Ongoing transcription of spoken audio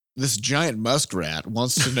this giant muskrat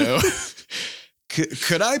wants to know,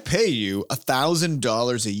 could I pay you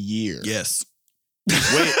 $1,000 a year? Yes.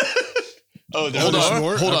 Wait. Oh, Hold on.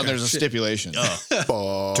 more? Hold on. Okay. There's a stipulation.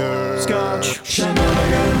 Scotch.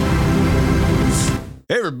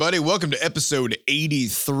 Hey, everybody. Welcome to episode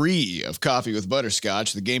 83 of Coffee with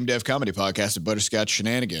Butterscotch, the game dev comedy podcast of Butterscotch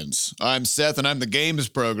Shenanigans. I'm Seth, and I'm the games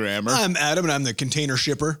programmer. I'm Adam, and I'm the container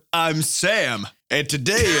shipper. I'm Sam. And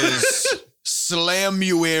today is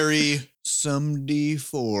Slamuary Somebody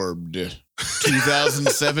Forbed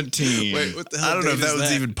 2017. Wait, what the hell? I don't know if date that is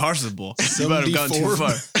was even parsable. You might have gone too Somebody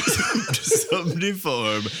far. Somebody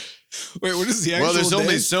form. Wait, what is the actual Well, there's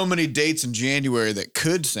only date? so many dates in January that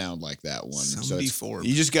could sound like that one. Somebody it's- Forbed.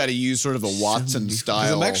 You just got to use sort of a Watson 'Cause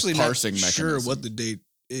style I'm actually not parsing sure mechanism. what the date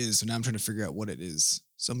is, so now I'm trying to figure out what it is.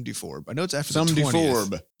 Somebody Forb. I know it's after Somebody the 20th.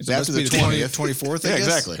 Forb. It's So it after must the be 20th. 24th, I Yeah, guess?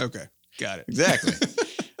 exactly. Okay, got it. Exactly.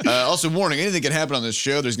 Also, warning: anything can happen on this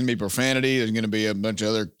show. There's going to be profanity. There's going to be a bunch of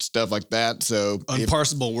other stuff like that. So,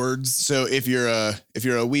 Unparsable words. if you're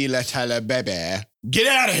a wee little baby, get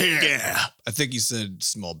out of here. Yeah. I think you said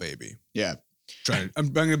small baby. Yeah. I'm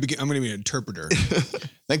gonna be an interpreter.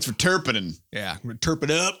 Thanks for terpening. Yeah, I'm gonna terp it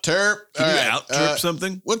up. Terp. Can All you right, out-terp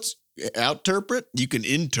something? What's out-terpret? You can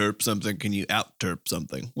interp something. Can you out-terp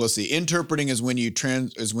something? Well, see, interpreting is when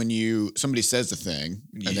somebody says the thing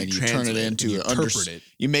and then you turn it translate it, into you interpret it.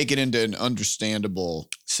 You make it into an understandable.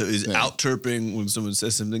 So is thing. out-terping when someone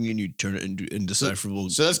says something and you turn it into indecipherable?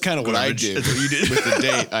 So that's kind of what I Garbage. did. That's what you did. With the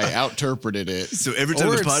date. I out-terpreted it. So every time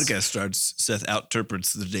Or the it's- podcast starts, Seth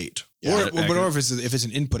out-terprets the date. Yeah, Or if it's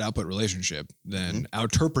an input-output relationship, then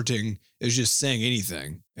outinterpreting is just saying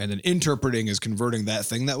anything, and then interpreting is converting that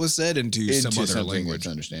thing that was said into some into other something language.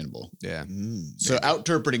 that's understandable. Yeah. So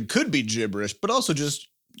out-terpreting could be gibberish, but also just,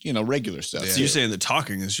 regular stuff. Yeah. So you're saying that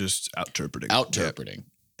talking is just out-terpreting. Out-terpreting.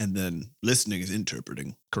 And then listening is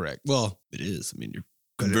interpreting. Correct. Well, It is. I mean, your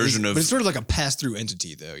but conversion but of it's sort of like a pass-through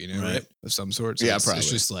entity, though, right? Right. Of some sort. Yeah, it's, probably. It's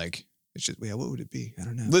just like what would it be? I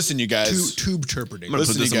don't know. Listen, you guys. Tube interpreting. I'm gonna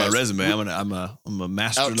Listen, put this you on my guys. resume. I'm a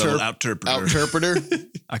master level out-terpreter. Out-terpreter.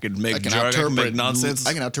 I can make I can jargon, I can make out-terpret nonsense.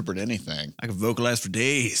 I can out-terpret anything. I can vocalize for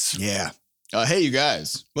days. Yeah. Hey, you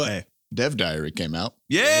guys. Hey. Dev Diary came out.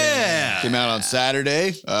 Yeah. Came out on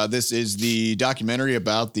Saturday. This is the documentary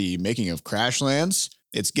about the making of Crashlands.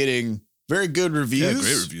 It's getting very good reviews. Yeah,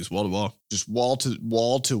 great reviews, wall to wall. Just wall to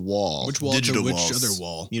wall. Which wall Digital to which walls. other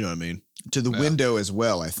wall? You know what I mean? To the window as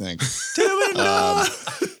well, I think. To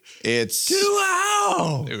It's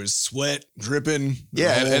There was sweat dripping.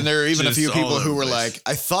 yeah, and there are even a just few all people over who the were place. like,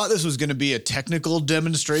 I thought this was going to be a technical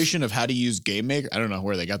demonstration of how to use Game Maker. I don't know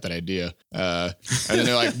where they got that idea. And then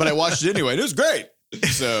they're like, but I watched it anyway. And it was great.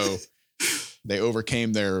 So they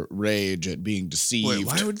overcame their rage at being deceived. Wait,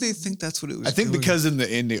 why would they think that's what it was? I think doing? because in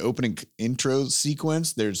the opening intro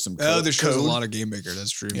sequence, there's some there shows a code. lot of Game Maker.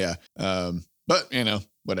 That's true. Yeah. But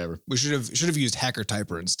whatever. We should have used Hacker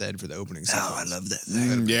Typer instead for the opening. Oh, I sequence. love that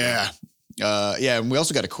thing. Yeah. And we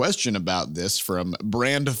also got a question about this from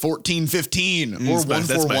Brand 1415 or That's my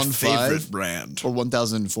 1415 favorite brand. or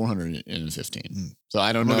 1415. So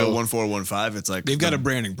I don't I'm gonna know. go 1415. It's like They've got a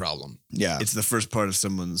branding problem. Yeah. It's the first part of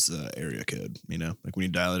someone's area code. Like when you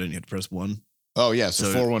dial it in, you have to press 1. Oh yeah. So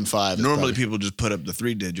So 415. is Normally, probably- people just put up the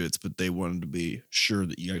 3 digits, but they wanted to be sure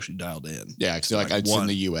that you actually dialed in. Yeah. So like it's in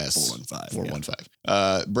the US. 415.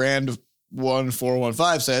 415. Brand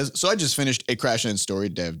 1415 says, so I just finished a Crashland Story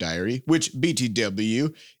Dev Diary, which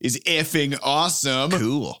BTW is effing awesome.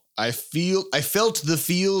 Cool. I felt the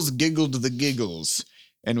feels, giggled the giggles,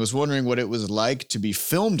 and was wondering what it was like to be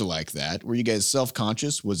filmed like that. Were you guys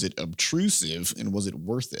self-conscious? Was it obtrusive? And was it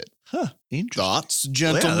worth it? Interesting. Thoughts, Well,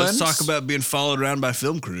 gentlemen? yeah, let's talk about being followed around by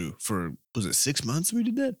film crew for, was it 6 months we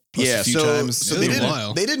did that? Plus Yeah, a few so, times. so It they was a didn't,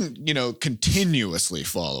 while. they didn't, continuously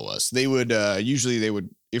follow us. They would, usually they would,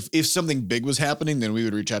 if something big was happening, then we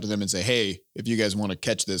would reach out to them and say, hey, if you guys want to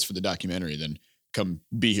catch this for the documentary, then come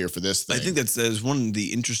be here for this thing. I think that's one of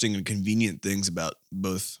the interesting and convenient things about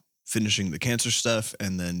both finishing the cancer stuff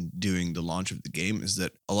and then doing the launch of the game is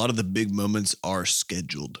that a lot of the big moments are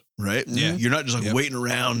scheduled, right? Yeah. You're not just like Yep. waiting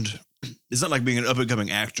around. It's not like being an up and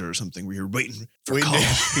coming actor or something where you're waiting for a Waiting.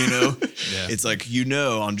 call, Yeah. It's like,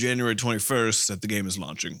 on January 21st that the game is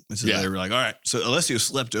launching. And so Yeah. they were like, all right. So Alessio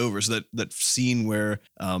slept over. So that scene where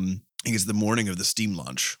I think it's the morning of the Steam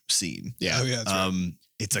launch scene. yeah. Oh, yeah. That's right.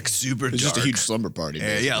 It's like super It's dark. just a huge slumber party.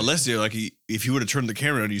 basically. Yeah, Alessio, like if you would have turned the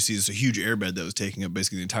camera on, you see this a huge airbed that was taking up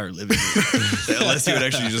basically the entire living room. That Alessio had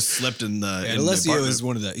actually just slept in the. And in Alessio the is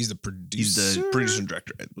one of the. He's the producer. He's the producer and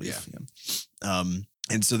director, I believe. Yeah.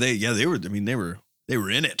 And so they were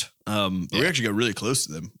in it. We actually got really close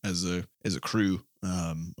to them as a crew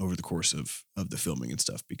over the course of the filming and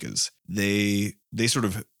stuff, because they sort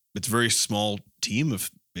of, it's a very small team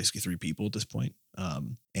of basically 3 people at this point.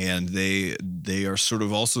 And they are sort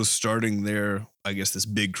of also starting their, I guess, this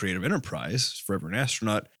big creative enterprise, Forever an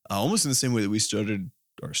Astronaut, almost in the same way that we started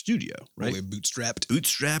our studio, right? Only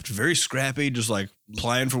Bootstrapped, very scrappy, just like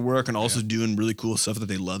applying for work and also doing really cool stuff that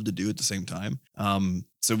they love to do at the same time.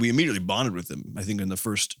 So we immediately bonded with them, I think, in the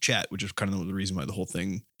first chat, which is kind of the reason why the whole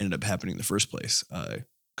thing ended up happening in the first place.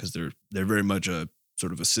 Because they're very much a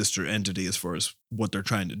sort of a sister entity as far as what they're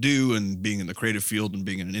trying to do, and being in the creative field and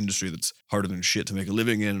being in an industry that's harder than shit to make a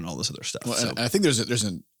living in, and all this other stuff. Well, and I think there's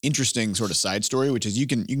an interesting sort of side story, which is you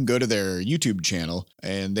can go to their YouTube channel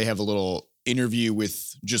and they have a little interview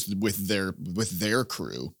with their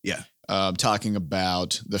crew. Yeah. Talking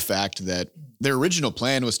about the fact that their original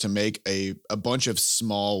plan was to make a bunch of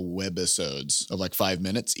small webisodes of like 5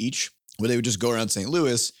 minutes each, where they would just go around St.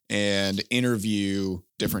 Louis and interview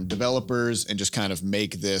different developers and just kind of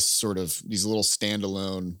make this sort of these little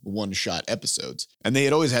standalone one-shot episodes. And they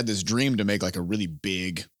had always had this dream to make like a really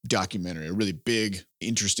big documentary, a really big,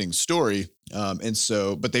 interesting story. But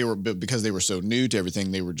because they were so new to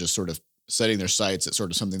everything, they were just sort of setting their sights at sort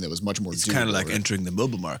of something that was much more. It's kind of like entering the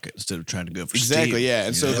mobile market instead of trying to go for exactly, Steam. yeah.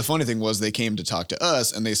 And so the funny thing was they came to talk to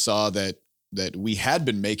us and they saw that we had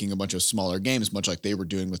been making a bunch of smaller games, much like they were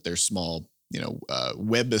doing with their small,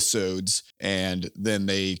 webisodes. And then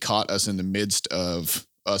they caught us in the midst of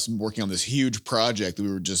us working on this huge project that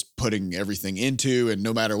we were just putting everything into. And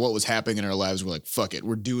no matter what was happening in our lives, we're like, fuck it,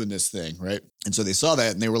 we're doing this thing, right? And so they saw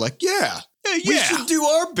that and they were like, yeah, we should do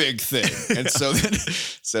our big thing. And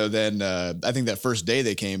so then I think that first day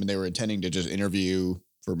they came and they were intending to just interview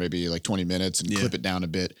for maybe like 20 minutes and clip it down a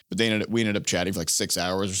bit. But we ended up chatting for like 6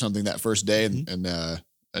 hours or something that first day. And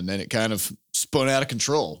then it kind of spun out of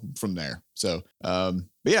control from there. So,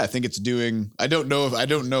 but yeah, I think it's doing, I don't know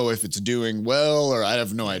if it's doing well, or I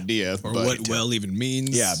have no idea. Or what well even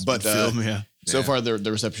means. Yeah. But so Yeah. far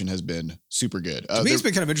the reception has been super good. To me, it's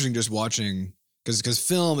been kind of interesting just watching, because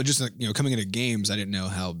film, it just, coming into games, I didn't know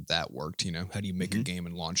how that worked. How do you make a game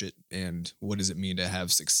and launch it? And what does it mean to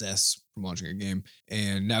have success from launching a game?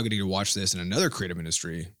 And now getting to watch this in another creative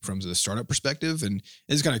industry from the startup perspective. And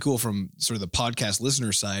it's kind of cool from sort of the podcast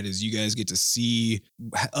listener side, is you guys get to see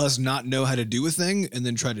us not know how to do a thing and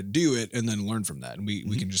then try to do it and then learn from that. And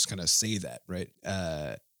we can just kind of say that, right?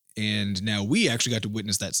 And now we actually got to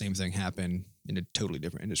witness that same thing happen in a totally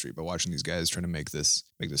different industry by watching these guys trying to make this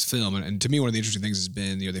film. And to me, one of the interesting things has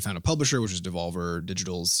been, they found a publisher, which is Devolver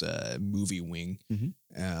Digital's movie wing.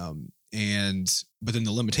 But then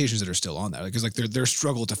the limitations that are still on that, because like their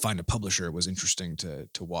struggle to find a publisher was interesting to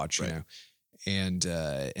watch, right. And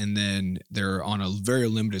then they're on a very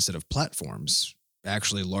limited set of platforms,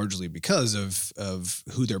 actually largely because of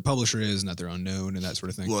who their publisher is and that they're unknown and that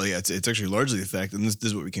sort of thing. Well, yeah, it's actually largely the fact, and this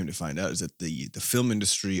is what we came to find out, is that the film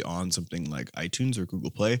industry on something like iTunes or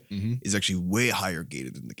Google Play is actually way higher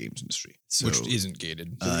gated than the games industry. So, which isn't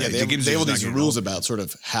gated. They have all these rules about sort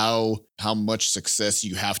of how much success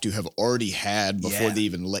you have to have already had before they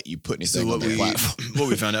even let you put anything on their platform. What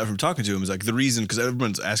we found out from talking to him is like the reason, because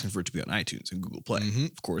everyone's asking for it to be on iTunes and Google Play,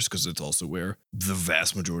 of course, because it's also where the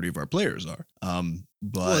vast majority of our players are.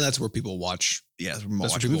 But that's where people watch. Yeah, that's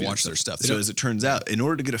where people watch their stuff. So as it turns out, in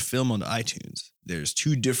order to get a film onto iTunes, there's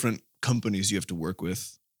 2 different companies you have to work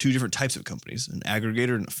with. 2 different types of companies, an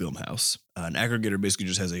aggregator and a film house. An aggregator basically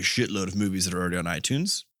just has a shitload of movies that are already on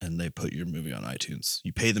iTunes, and they put your movie on iTunes.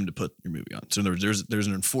 You pay them to put your movie on. So in other words, there's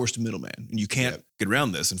an enforced middleman, and you can't get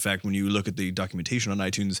around this. In fact, when you look at the documentation on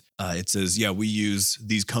iTunes, it says, we use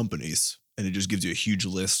these companies, and it just gives you a huge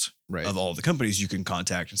list of all the companies you can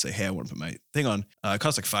contact and say, hey, I want to put my thing on. It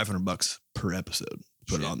costs like $500 per episode.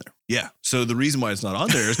 Put it on there. Yeah. So the reason why it's not on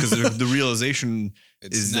there is because the realization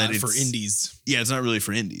is that it's for indies. Yeah, it's not really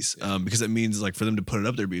for indies. Because that means like for them to put it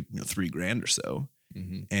up there, it'd be $3,000 or so.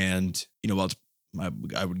 And while it's,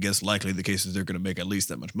 I would guess likely the case is they're going to make at least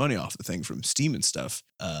that much money off the thing from Steam and stuff.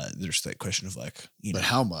 There's that question of like, but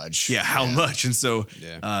how much? Yeah, how much? And so,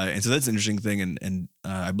 and so that's an interesting thing. And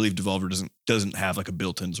I believe Devolver doesn't have like a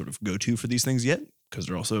built-in sort of go-to for these things yet, because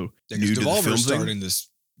they're also new to the film starting this.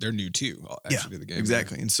 They're new too, actually, the game.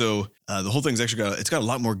 Exactly. And so the whole thing's actually got a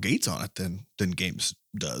lot more gates on it than games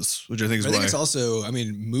does, which I think is why. I think it's also,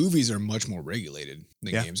 movies are much more regulated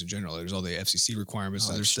than games in general. There's all the FCC requirements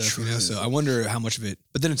and other stuff, so I wonder how much of it,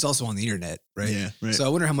 but then it's also on the internet, right? Yeah, right. So I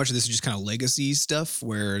wonder how much of this is just kind of legacy stuff,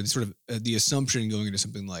 where sort of the assumption going into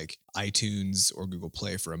something like iTunes or Google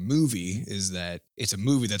Play for a movie is that it's a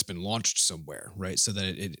movie that's been launched somewhere, right? So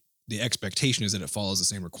that the expectation is that it follows the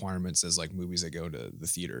same requirements as like movies that go to the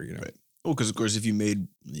theater, Right. Well, because of course, if you made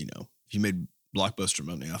blockbuster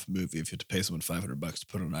money off a movie. If you have to pay someone $500 to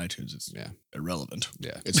put it on iTunes, it's Yeah. irrelevant.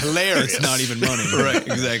 Yeah. It's hilarious. It's not even money. Right,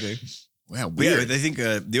 exactly. Wow, But yeah, weird. I think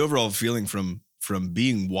the overall feeling from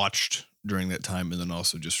being watched during that time, and then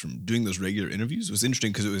also just from doing those regular interviews, was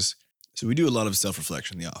interesting because it was. So we do a lot of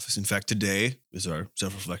self-reflection in the office. In fact, today is our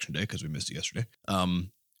self-reflection day because we missed it yesterday.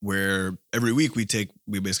 Where every week we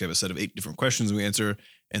basically have a set of 8 different questions we answer,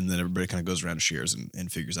 and then everybody kind of goes around and shares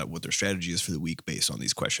and figures out what their strategy is for the week based on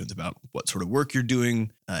these questions about what sort of work you're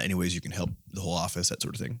doing, any ways you can help the whole office, that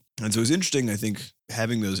sort of thing. And so it's interesting, I think,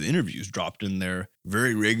 having those interviews dropped in there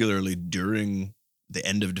very regularly during the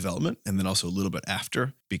end of development and then also a little bit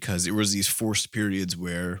after, because it was these forced periods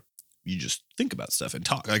where you just think about stuff and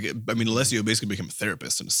talk. Like, I mean, Alessio basically became a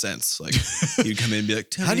therapist in a sense. Like, he'd come in and be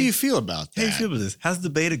like, How do you feel about that? how do you feel about this? How's the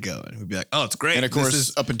beta going? We'd be like, oh, it's great. And of This course,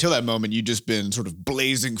 is- up until that moment, you'd just been sort of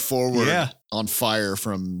blazing forward Yeah. on fire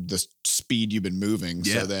from the speed you've been moving.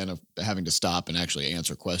 Yeah. So then having to stop and actually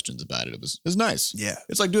answer questions about it, it was nice. yeah,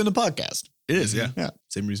 It's like doing the podcast. it is. Yeah. Yeah.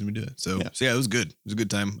 Same reason we do it. So, Yeah. it was good. It was a good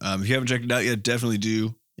time. If you haven't checked it out yet, definitely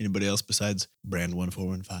do. Anybody else besides Brand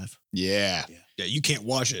 1415? Yeah. Yeah, you can't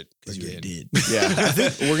watch it Because you again. did. Yeah. I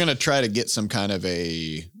think we're going to try to get some kind of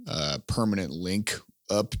a permanent link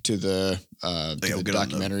up to the, we'll get on the-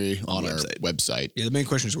 documentary on on the our website. Yeah, the main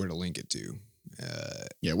question is where to link it to.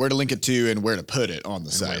 Yeah, where to link it to and where to put it on the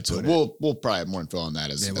And where to site. So put we'll probably have more info on that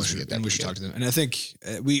as Yeah, we get that. we should together. talk to them. And I think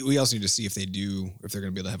we also need to see if they're going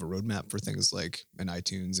to be able to have a roadmap for things like an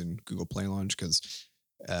iTunes and Google Play launch, because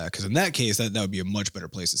in that case, that would be a much better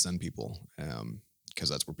place to send people, because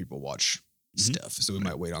that's where people watch stuff. So we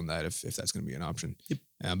might wait on that if that's going to be an option.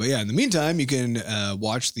 Yep. But yeah, in the meantime, you can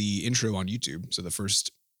watch the intro on YouTube. So the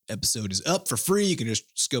first episode is up for free. You can just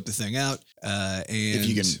scope the thing out, and If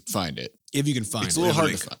you can find it. if you can find It's it. a little We have hard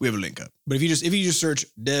to link. find. We have a link up. But if you just search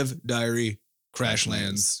Dev Diary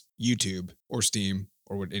Crashlands YouTube or Steam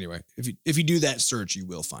or what, anyway, if you do that search, you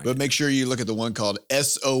will find But it. make sure you look at the one called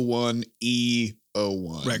SO1E01.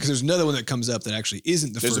 Right, because there's another one that comes up that actually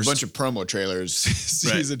isn't the There's first a bunch of promo trailers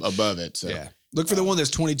season. above it. So Yeah, look for the one that's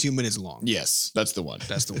 22 minutes long. yes, that's the one.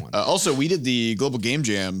 That's the one. Also, we did the Global Game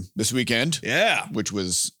Jam this weekend, Yeah. which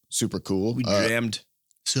was super cool. We jammed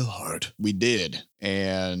so hard. We did.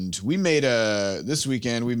 And this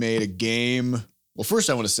weekend we made a game. Well, first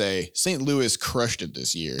I want to say St. Louis crushed it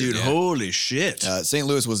this year. Dude, Yeah. holy shit. St.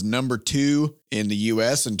 Louis was number 2 in the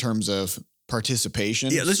U.S. in terms of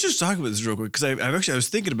participation. Yeah, let's just talk about this real quick because I was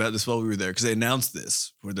thinking about this while we were there because they announced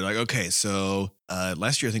this where they're like, okay, so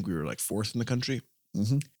last year I think we were like 4th in the country,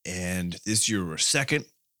 Mhm. and this year we're 2nd,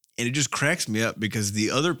 and it just cracks me up because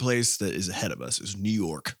the other place that is ahead of us is New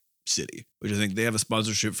York City, which I think they have a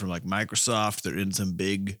sponsorship from like Microsoft. They're in some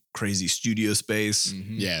big crazy studio space.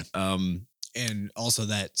 Mhm. Yeah. And also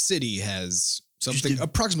that city has Just something a-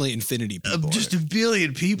 approximately infinity people. in Just it. a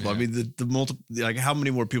billion people. I Yeah. mean, like how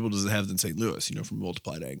many more people does it have than St. Louis? You know, from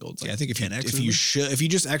multiplied angle. It's Yeah, like I think if 10x you or if you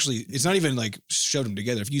just actually, it's not even like shoved them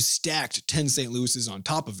together. If you stacked 10 St. Louis's on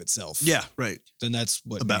top of itself, yeah, right. then that's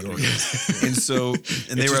what About New York New is. And so, and It's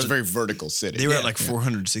they were just a very vertical city. they were Yeah. at like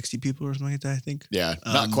 460 people or something like that. I think. yeah,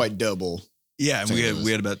 not Um, quite double. Yeah, and St. we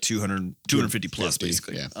Louis. had about 250 plus 50,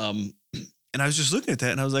 basically. yeah. And I was just looking at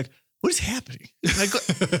that and I was like, what is happening? Like,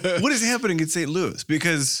 what is happening in St. Louis?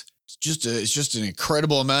 Because It's just an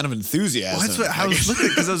incredible amount of enthusiasm. well, that's what I was looking at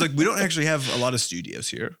because I was like, we don't actually have a lot of studios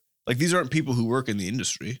here. Like these aren't people who work in the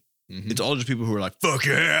industry. Mhm. It's all just people who are like, fuck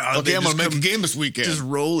yeah. Okay, They I'm just gonna make a come- game this weekend. Just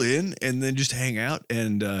roll in and then just hang out.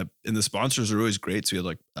 And the sponsors are always great. So we had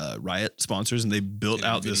like Riot sponsors and they built And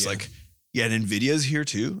out this NVIDIA. like, yeah, and NVIDIA's here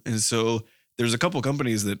too. And so there's a couple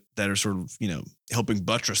companies that are sort of, helping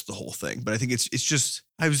buttress the whole thing. But I think it's just,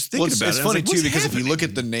 I was thinking Well, about it's it. I was funny like, too what's because if you happening? look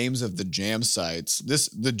at the names of the jam sites,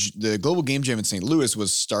 the Global Game Jam in St. Louis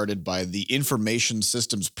was started by the Information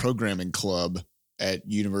Systems Programming Club at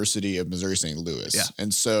University of Missouri St. Louis. Yeah.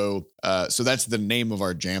 And so that's the name of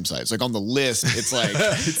our jam site. It's like on the list, it's like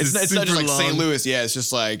it's not super just like St. long. Louis. Yeah, it's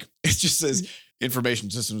just like it just says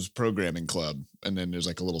Information Systems Programming Club, and then there's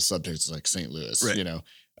like a little subtext like St. Louis. Right.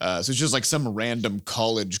 So it's just like some random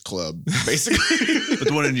college club, basically. But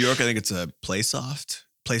the one in New York, I think it's a Playsoft.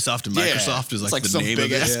 Playsoft and Microsoft is it's like the some name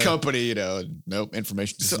big of it. ass Yeah. company, Nope,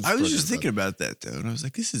 information. So Systems I was Programming just Club. thinking about that though, and I was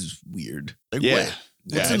like, "This is weird. Like, Yeah. what's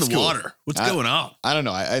Yeah, in it's the cool. water? What's I- going on?" I don't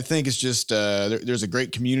know. I think it's just there's a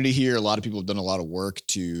great community here. A lot of people have done a lot of work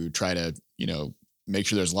to try to make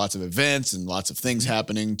sure there's lots of events and lots of things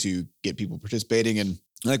happening to get people participating. And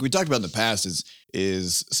like we talked about in the past,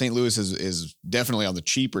 is St. Louis is definitely on the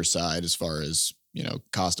cheaper side as far as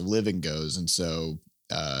cost of living goes. And so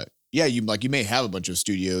you may have a bunch of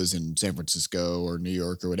studios in San Francisco or New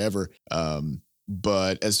York or whatever.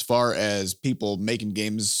 But as far as people making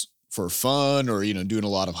games for fun or, doing a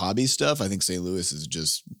lot of hobby stuff, I think St. Louis is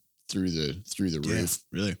just through the roof.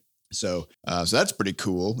 Really. So that's pretty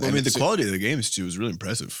cool. Well, I And mean, the it's- quality of the games too was really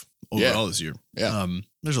impressive overall this year. Yeah.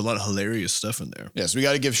 There's a lot of hilarious stuff in there. Yeah, so we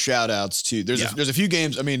got to give shout outs to there's Yeah. there's a few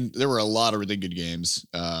games. I mean, there were a lot of really good games.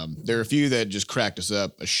 There are a few that just cracked us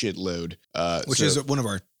up a shitload. Which So- is one of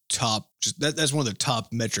our top. That's one of the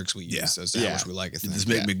top metrics we use Yeah. as to how much we like a Did thing. this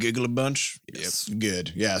make Yeah. me giggle a bunch? Yes.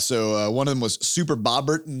 Good. Yeah. So one of them was Super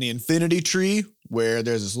Bobbert and the Infinity Tree, where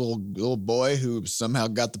there's this little boy who somehow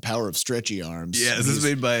got the power of stretchy arms. Yeah, And this is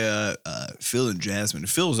he's- made by Phil and Jasmine.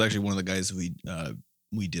 Phil was actually one of the guys who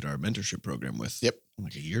we did our mentorship program with. Yep.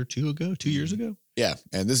 Like a year or two ago, 2 years ago. Yeah.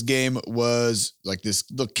 And this game was like this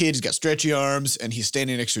little kid, he's got stretchy arms and he's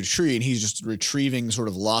standing next to a tree and he's just retrieving sort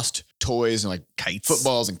of lost toys and like Kites.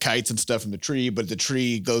 footballs and kites and stuff from the tree, but the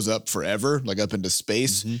tree goes up forever, like up into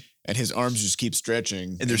space, Mhm. and his arms just keep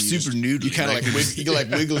stretching. And they're you super just- noodly. You kind of right? you can like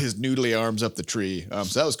wiggle his noodly arms up the tree. So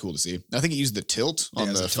that was cool to see. I think he used the tilt on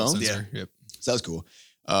Yeah, the it's a tilt phone. sensor. Yep. So that was cool.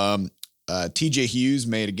 TJ Hughes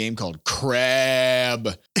made a game called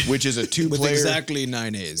Crab, which is a With two-player. exactly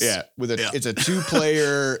 9 A's. Yeah, Yeah. it's a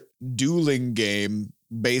two-player dueling game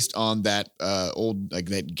based on that old like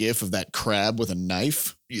that gif of that crab with a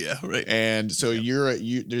knife. Yeah, right. And so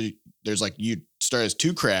there's like you start as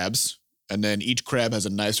two crabs, and then each crab has a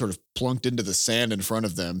knife sort of plunked into the sand in front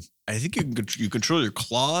of them. I think you control your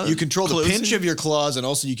claws. You control the closing? pinch of your claws, and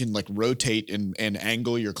also you can like rotate and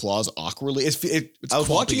angle your claws awkwardly. I was watching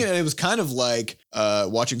clumpy. it, and it was kind of like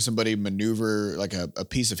watching somebody maneuver like a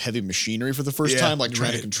piece of heavy machinery for the first Yeah, time, like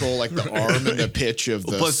trying to right. control like the Right, arm and the right. pitch of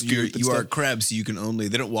the. Well, plus, scoop and you are stuff. crabs, so you can only,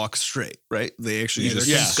 they don't walk straight, right? They actually Yeah, just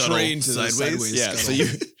they're scuttle constrained to the sideways Yeah, so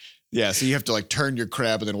scuttle. so you have to like turn your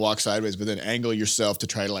crab and then walk sideways, but then angle yourself to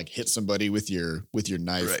try to like hit somebody with your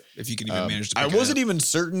knife. Right. If you can even manage to I pick it wasn't up. even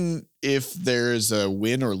certain if there's a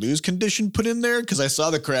win or lose condition put in there because I saw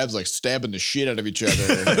the crabs like stabbing the shit out of each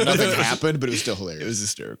other. Nothing happened, but it was still hilarious. It was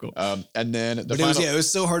hysterical. And then the But final, it was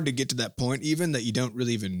so hard to get to that point even that you don't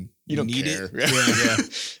really even you don't need care.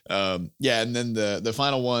 it. Yeah. And then the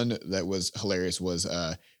final one that was hilarious was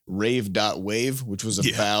Rave.Wave, which was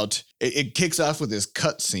Yeah. about it kicks off with this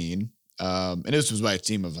cut scene. And this was by a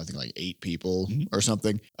team of I think like 8 people Mhm. or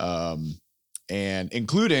something. And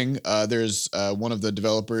including there's one of the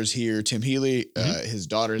developers here, Tim Healy. His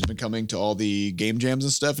daughter has been coming to all the game jams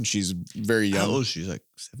and stuff, and she's very How young. old is she? She's like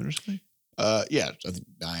 7 or something? Yeah, I think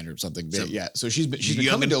 9 or something. So- Yeah, so she's been Young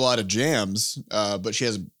coming and- to a lot of jams, but she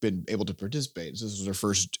hasn't been able to participate. So this was her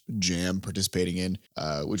first jam participating in,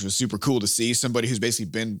 which was super cool to see somebody who's basically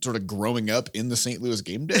been sort of growing up in the St. Louis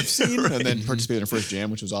game dev scene Right. and then participated in her first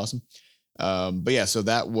jam, which was awesome. But yeah, so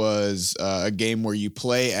that was a game where you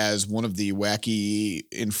play as one of the wacky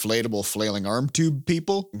inflatable flailing arm tube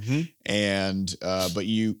people, Mm-hmm. and but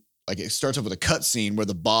you like it starts off with a cutscene where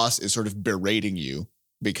the boss is sort of berating you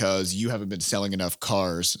because you haven't been selling enough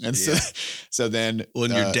cars, and Yeah. so then Well,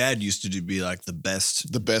 and your dad used to be like the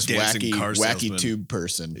best. the best dancing car wacky salesman. tube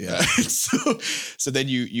person. Yeah. So then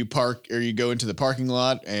you park or you go into the parking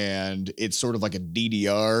lot and it's sort of like a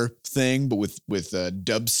DDR thing, but with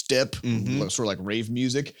dubstep, Mhm. sort of like rave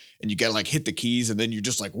music, and you gotta like hit the keys and then you're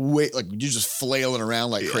just like wait, like you're just flailing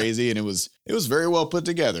around like Yeah. crazy, and it was very well put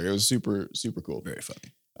together. It was super cool. Very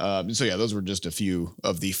funny. So yeah, those were just a few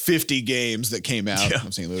of the 50 games that came out Yeah.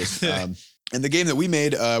 of St. Louis. And the game that we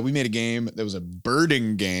made a game that was a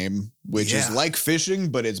birding game, which is Yeah. like fishing,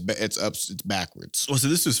 but it's backwards. Well, so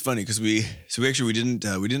this was funny because we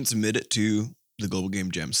didn't submit it to the Global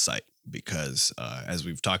Game Jam site because as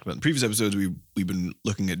we've talked about in previous episodes, we've been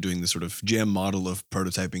looking at doing this sort of jam model of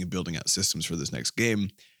prototyping and building out systems for this next game,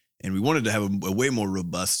 and we wanted to have a way more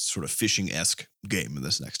robust sort of fishing-esque game in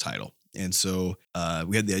this next title. And so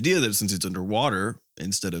we had the idea that since it's underwater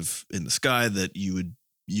instead of in the sky, that you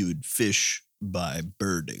would fish by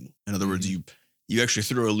birding. In other words, you actually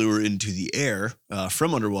throw a lure into the air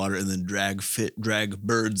from underwater and then drag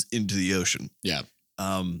birds into the ocean. Yeah.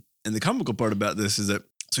 And the comical part about this is that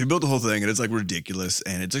so we built the whole thing and it's like ridiculous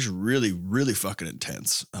and it's actually really, really fucking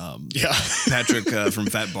intense. Yeah. Patrick from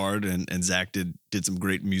Fat Bard and Zach did some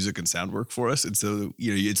great music and sound work for us. And so,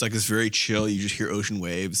 it's like this very chill, you just hear ocean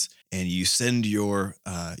waves and you send your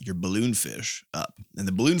balloon fish up. And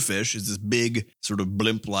the balloon fish is this big sort of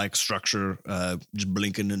blimp-like structure, just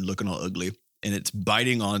blinking and looking all ugly. And it's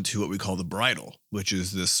biting onto what we call the bridle, which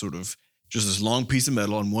is this sort of just this long piece of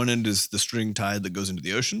metal. On one end is the string tied that goes into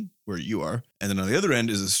the ocean where you are. And then on the other end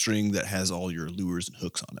is a string that has all your lures and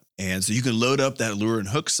hooks on it. And so you can load up that lure and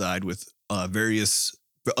hook side with various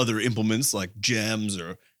other implements like gems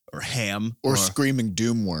or or ham or screaming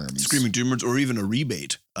doom worms. screaming doomers, or even a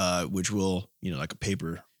rebate, which will, like a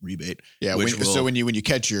paper rebate. Yeah. which So when you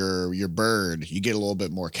catch your bird, you get a little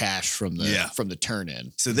bit more cash from the turn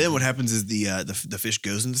in. So then what happens is the fish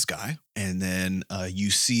goes in the sky, and then you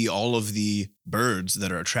see all of the birds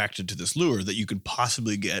that are attracted to this lure that you could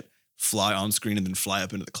possibly get fly on screen and then fly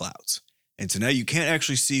up into the clouds. And so now you can't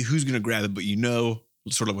actually see who's going to grab it, but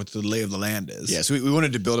sort of what the lay of the land is. Yeah, so we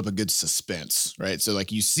wanted to build up a good suspense, right? So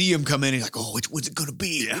like you see him come in, and you're like, oh, which one's it gonna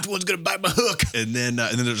be? Yeah. Which one's gonna bite my hook? And then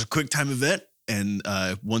there's a quick time event, and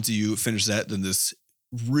once you finish that, then this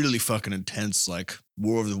really fucking intense like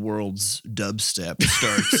War of the Worlds dubstep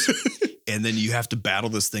starts. And then you have to battle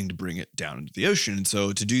this thing to bring it down into the ocean. And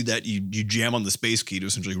so to do that, you jam on the space key to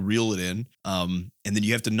essentially reel it in. And then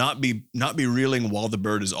you have to not be reeling while the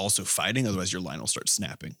bird is also fighting, otherwise your line will start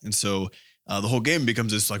snapping. And so the whole game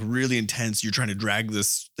becomes this like really intense. You're trying to drag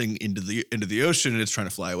this thing into the ocean, and it's trying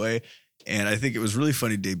to fly away. And I think it was really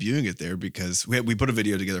funny debuting it there because we put a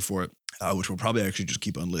video together for it, which we'll probably actually just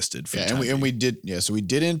keep unlisted. For we did. Yeah, so we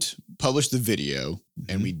didn't publish the video,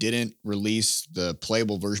 and Mhm. we didn't release the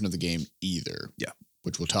playable version of the game either. Yeah.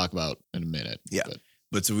 Which we'll talk about in a minute. Yeah. But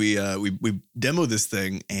But so we demoed this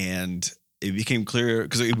thing, and it became clear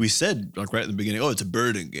because we said like right in the beginning, oh, it's a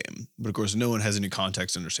birding game. But of course, no one has any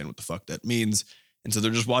context to understand what the fuck that means. And so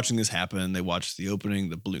they're just watching this happen. They watch the opening,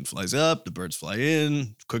 the balloon flies up, the birds fly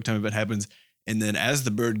in, quick time event happens. And then as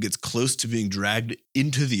the bird gets close to being dragged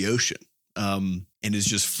into the ocean, and is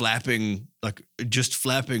just flapping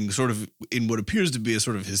sort of in what appears to be a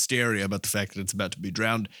sort of hysteria about the fact that it's about to be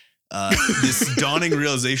drowned, this dawning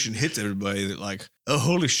realization hits everybody that like, oh,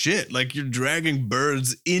 holy shit, like you're dragging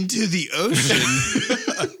birds into the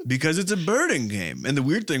ocean because it's a birding game. And the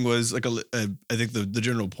weird thing was like, I think the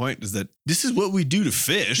general point is that this is what we do to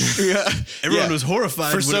fish. yeah, Everyone was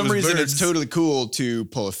horrified. For when some it was reason, birds. it's totally cool to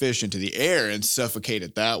pull a fish into the air and suffocate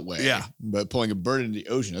it that way. Yeah. But pulling a bird into the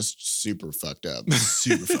ocean, that's super fucked up.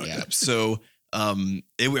 super fucked Yeah. up. So,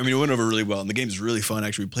 it went over really well, and the game is really fun.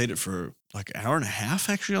 Actually, we played it for like an hour and a half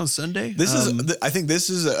actually on Sunday. I think this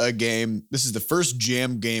is a game. This is the first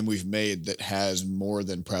jam game we've made that has more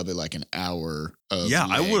than probably like an hour of yeah,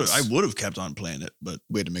 legs. I would have kept on playing it, but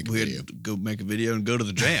We had to make a we video. had to go make a video and go to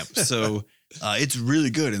the jam. So it's really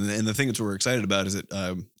good. And the thing that we're excited about is that,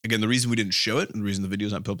 again, the reason we didn't show it and the reason the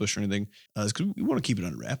video's not published or anything is because we want to keep it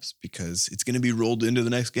under wraps because it's going to be rolled into the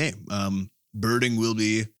next game. Birding will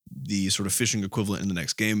be the sort of fishing equivalent in the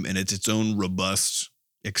next game, and it's its own robust,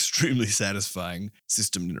 extremely satisfying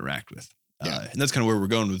system to interact with. Yeah. And that's kind of where we're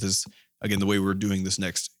going with this. Again, the way we're doing this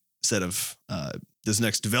next set of this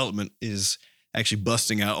next development is actually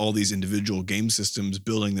busting out all these individual game systems,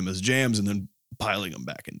 building them as jams, and then piling them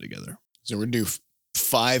back in together. So we're gonna do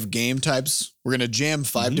 5 game types. We're gonna jam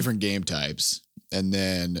 5 Mhm. different game types, and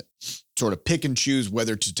then sort of pick and choose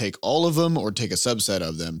whether to take all of them or take a subset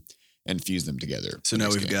of them and fuse them together. So the now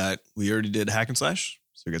next we game. already did hack and slash.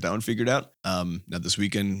 So we got that one figured out. Now this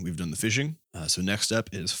weekend we've done the fishing. So next up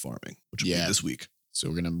is farming, which will Yeah. be this week. So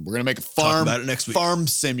we're gonna make a Talk farm about it next week. farm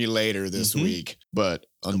simulator this Mhm. week, but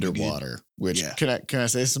It'll be good. underwater. Which Yeah. can I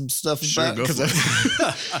say some stuff Sure, about? go 'Cause for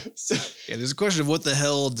I- Yeah, there's a question of what the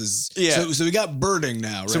hell does. Yeah. So we got birding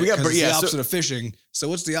now, right? So we got 'Cause it's yeah, the so- opposite of fishing. So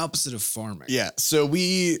what's the opposite of farming? Yeah, so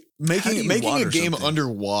we How do you making a water game something?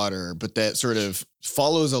 underwater, but that sort of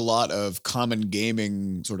follows a lot of common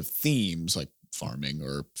gaming sort of themes like farming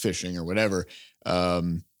or fishing or whatever.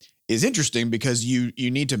 Is interesting because you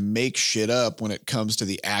need to make shit up when it comes to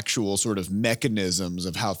the actual sort of mechanisms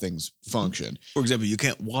of how things function. For example, you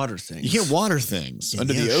can't water things. You can't water things In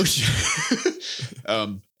under the the ocean.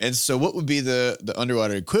 And so what would be the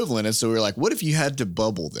underwater equivalent? And so we were like, what if you had to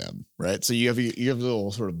bubble them, right? So you have a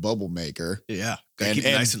little sort of bubble maker. Yeah. Gotta And- keep it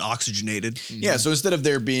and- nice and oxygenated. Yeah. So instead of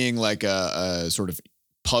there being like a sort of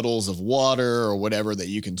puddles of water or whatever that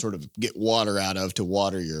you can sort of get water out of to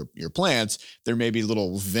water your plants, there may be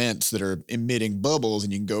little vents that are emitting bubbles,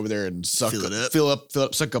 and you can go over there and fill up,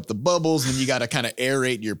 suck up the bubbles, and then you got to kind of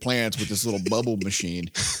aerate your plants with this little bubble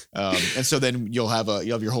machine. And so then you'll have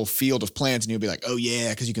your whole field of plants, and you'll be like, oh yeah,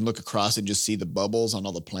 because you can look across and just see the bubbles on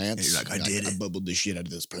all the plants. Yeah, you're like, I did it. I bubbled the shit out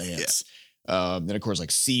of those plants. Then of course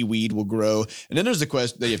like seaweed will grow, and then there's the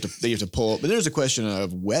question that you have to pull. But there's a question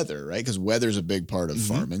of weather, right? Because weather is a big part of Mhm.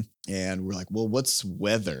 farming, and we're like, well, what's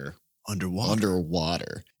weather Underwater.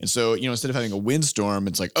 underwater? And so instead of having a windstorm,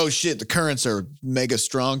 it's like, oh shit, the currents are mega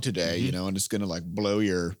strong today, Mhm. and it's gonna like blow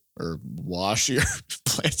or wash your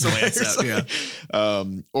plants away. Plants or out,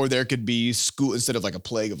 something. Or there could be instead of like a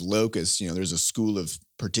plague of locusts, there's a school of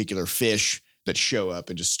particular fish that show up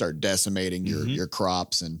and just start decimating Mhm. your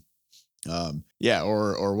crops and Yeah,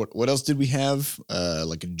 or what else did we have?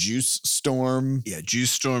 Like a juice storm. Yeah,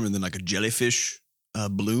 juice storm, and then like a jellyfish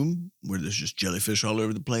bloom where there's just jellyfish all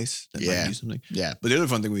over the place. That Yeah. might be something. Yeah. But the other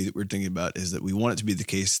fun thing we're thinking about is that we want it to be the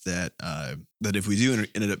case that that if we do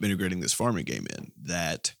ended up integrating this farming game in,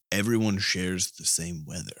 that everyone shares the same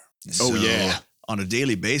weather. And Oh, yeah. On a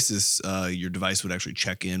daily basis, your device would actually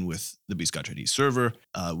check in with the Bscotch ID server,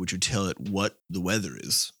 which would tell it what the weather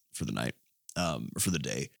is for the night. For the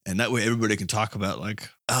day, and that way everybody can talk about like,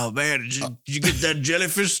 oh man, did you get that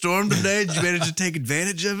jellyfish storm today? Did you manage to take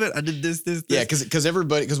advantage of it? I did this. Yeah,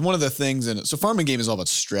 because one of the things so farming game is all about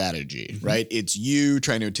strategy, right? It's you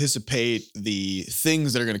trying to anticipate the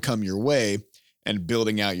things that are going to come your way and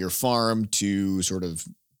building out your farm to sort of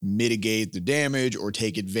mitigate the damage or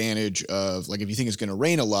take advantage of, like, if you think it's going to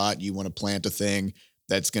rain a lot, you want to plant a thing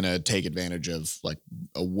that's going to take advantage of like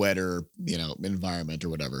a wetter, environment or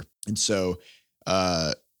whatever. And so,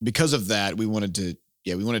 because of that, we wanted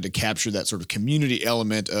to capture that sort of community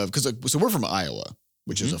element of, so we're from Iowa,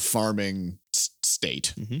 which is a farming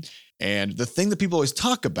state. And the thing that people always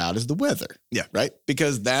talk about is the weather. Yeah. Right.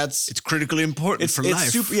 Because it's critically important for life.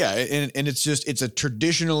 Super, yeah. And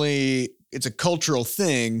it's a cultural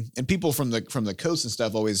thing. And people from the coast and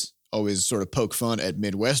stuff always sort of poke fun at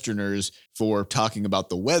Midwesterners for talking about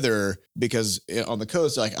the weather, because on the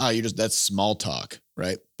coast, like, that's small talk,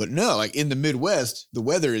 right? But no, like in the Midwest, the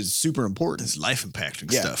weather is super important. It's life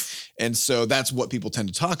impacting Yeah. stuff. And so that's what people tend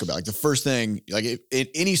to talk about. Like the first thing, like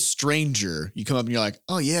any stranger, you come up and you're like,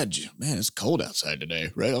 oh yeah, man, it's cold outside today,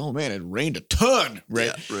 right? Oh man, it rained a ton,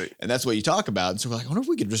 right? Yeah, right. And that's what you talk about. And so we're like, I wonder if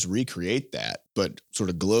we could just recreate that, but sort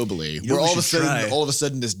of globally, You know where what all we should try? of a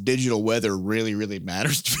sudden this digital weather really, really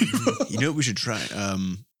matters to people. You know what we should try?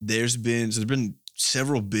 There's been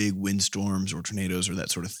several big windstorms or tornadoes or that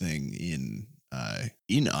sort of thing in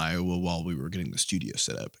Iowa while we were getting the studio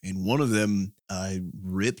set up, and one of them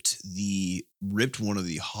ripped one of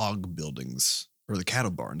the hog buildings or the cattle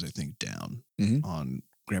barns, I think, down on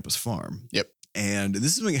Grandpa's farm. Yep. And this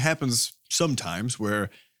is something that happens sometimes where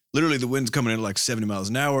literally the wind's coming in at like 70 miles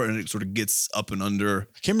an hour and it sort of gets up and under.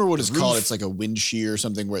 I can't remember what it's roof. called. It's like a wind shear or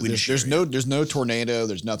something where Wind there's shear, no tornado.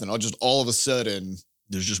 There's nothing. All of a sudden,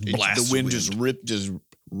 There's just the blasts. wind of just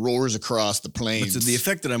roars across the plains. But so the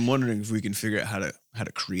effect that I'm wondering if we can figure out how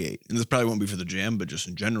to create, and this probably won't be for the jam, but just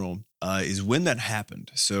in general, is when that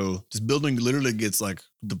happened. So this building literally gets like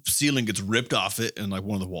the ceiling gets ripped off it, and like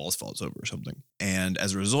one of the walls falls over or something. And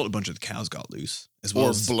as a result, a bunch of the cows got loose, as well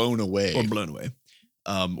as blown away.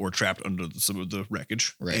 Or trapped under some of the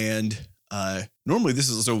wreckage. Right. And normally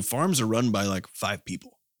farms are run by like 5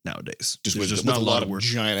 people nowadays. Just There's with not a lot of work.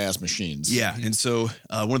 giant ass machines. Yeah. And so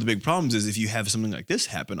one of the big problems is if you have something like this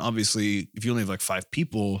happen, obviously, if you only have like 5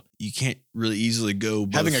 people, you can't really easily go.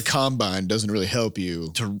 Having a combine doesn't really help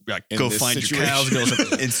you to like, in go this find situation. your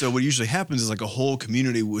cows. And so what usually happens is like a whole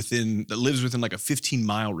community that lives within like a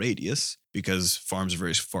 15-mile radius, because farms are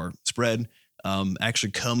very far spread,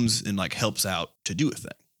 actually comes and like helps out to do a thing.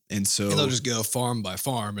 And so And they'll just go farm by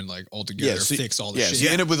farm and like all together fix all the shit. So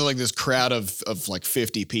you end up with like this crowd of like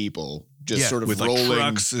 50 people just sort of with rolling. like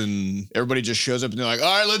trucks, and everybody just shows up and they're like,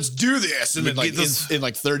 all right, let's do this. And then like Get in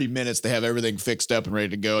like 30 minutes, they have everything fixed up and ready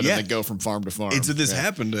to go. And then they go from farm to farm. And so this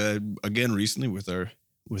happened again recently with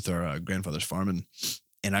our grandfather's farm,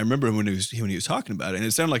 and I remember when he was talking about it, and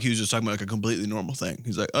it sounded like he was just talking about like a completely normal thing.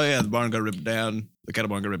 He's like, oh yeah, the barn got ripped down, the cattle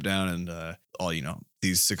barn got ripped down, and all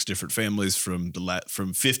these 6 different families from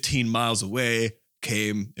 15 miles away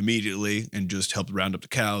came immediately and just helped round up the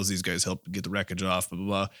cows. These guys helped get the wreckage off, blah blah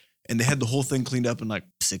blah. And they had the whole thing cleaned up in like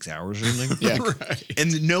 6 hours or something. Yeah. Right.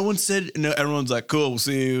 And no one said, everyone's like, cool, we'll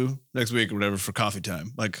see you next week or whatever for coffee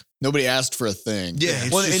time. Like, nobody asked for a thing. Yeah,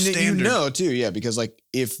 it's Well, just and standard. too, because like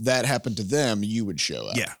if that happened to them, you would show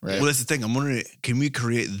up. yeah. Right. Well, that's the thing. I'm wondering, can we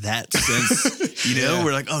create that sense? Yeah.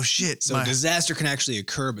 We're like, oh shit. So disaster can actually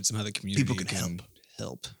occur, but somehow the community People can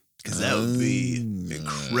help. Because that would be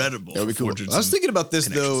incredible. That would be cool. Forging I was some thinking about this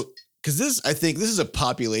connections. though, because I think this is a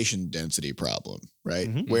population density problem, right?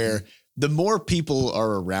 Mhm. Where the more people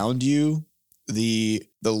are around you, the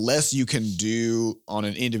less you can do on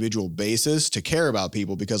an individual basis to care about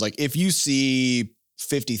people. Because like if you see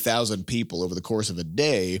 50,000 people over the course of a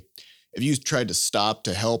day, if you tried to stop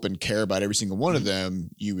to help and care about every single one of them,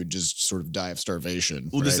 you would just sort of die of starvation.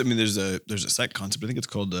 Well, right? there's a site concept. I think it's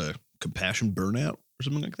called compassion burnout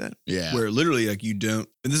or something like that. Yeah. Where literally like you don't,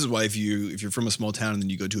 and this is why if you're from a small town and then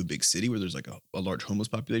you go to a big city where there's like a large homeless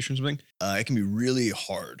population or something, it can be really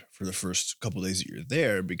hard for the first couple of days that you're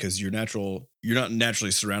there because you're not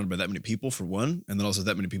naturally surrounded by that many people for one, and then also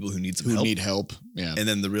that many people who need some Who help. need help. Yeah. And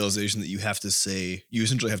then the realization that you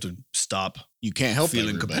essentially have to stop You can't help feeling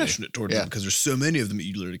everybody. compassionate towards them because there's so many of them that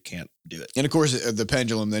you literally can't do it. And of course, the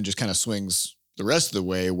pendulum then just kind of swings the rest of the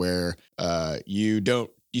way where you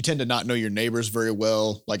tend to not know your neighbors very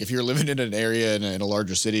well. Like if you're living in an area in a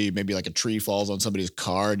larger city, maybe like a tree falls on somebody's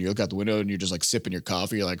car and you look out the window and you're just like sipping your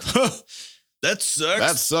coffee. You're like, huh, That sucks.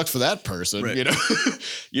 that sucks for that person. Right. You know,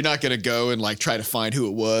 you're not going to go and like try to find who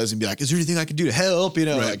it was and be like, is there anything I can do to help? You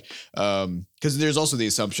know, Right. like, because there's also the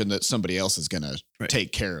assumption that somebody else is going to Right.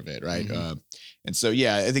 take care of it. Right. Mhm. And so,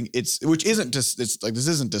 yeah, I think this isn't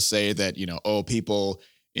to say that, people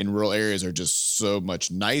in rural areas are just so much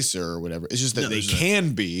nicer or whatever. It's just that No, they there's a-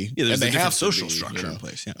 can be, yeah, there's and they a different have social to be, structure in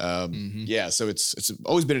place. Yeah. Mhm. Yeah, so it's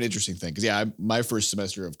always been an interesting thing because my first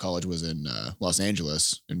semester of college was in Los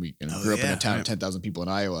Angeles, and I grew up in a town of 10,000 people in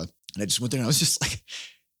Iowa, and I just went there and I was just like,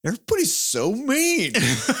 everybody's so mean.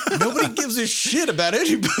 Nobody gives a shit about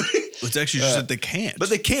anybody. It's actually just that they can't. But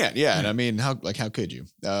they can't, yeah. And I mean, how could you?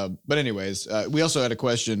 But anyways, we also had a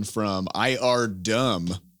question from IR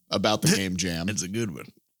Dumb about the Game Jam. it's a good one.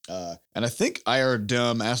 And I think IR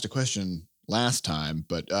Dumb asked a question last time,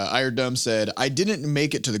 but IR Dumb said, I didn't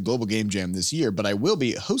make it to the Global Game Jam this year, but I will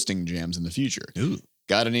be hosting jams in the future. Ooh.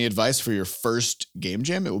 Got any advice for your first game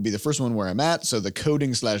jam? It will be the first one where I'm at, so the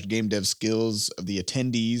coding/game dev skills of the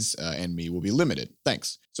attendees and me will be limited.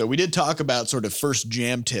 Thanks. So we did talk about sort of first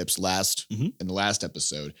jam tips in the last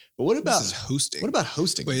episode, but what about This is hosting. what about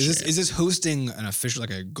hosting? Wait, the is jam? this hosting an official like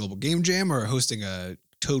a global game jam or hosting a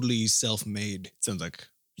totally self-made Sounds like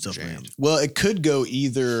jam? self-made. Well, it could go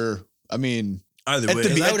either. I mean, Either at way,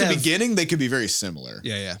 the, I would have- beginning, they could be very similar.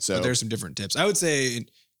 Yeah, yeah. So- So there's some different tips. I would say,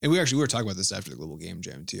 and we were talking about this after the global game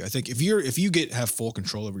jam too. I think if you have full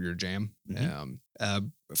control over your jam,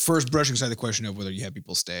 first brushing aside the question of whether you have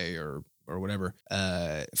people stay or whatever,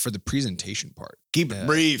 for the presentation part. Keep it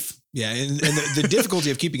brief. Yeah, and the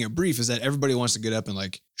difficulty of keeping it brief is that everybody wants to get up and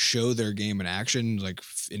like show their game in action, like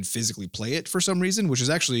and physically play it for some reason, which is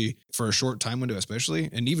actually for a short time window, especially,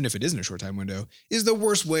 and even if it isn't a short time window, is the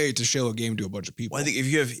worst way to show a game to a bunch of people. Well, I think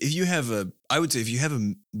if you have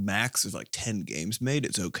a max of like 10 games made,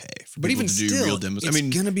 it's okay for but people even to do still, real demos.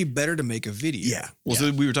 it's gonna be better to make a video. Yeah. Well,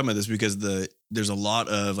 so we were talking about this because there's a lot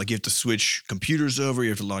of like you have to switch computers over. You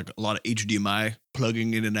have to like a lot of HDMI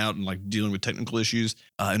plugging in and out and like dealing with technical issues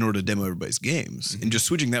in order to demo everybody's games. Mhm. And just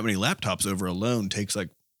switching that many laptops over alone takes like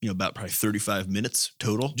about probably 35 minutes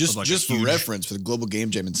total. Just of, like, a just for huge- reference, for the Global Game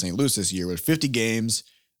Jam in St. Louis this year, with 50 games,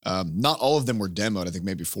 not all of them were demoed. I think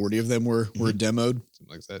maybe 40 of them were demoed, Something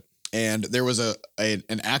like that. and there was an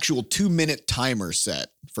actual 2-minute timer set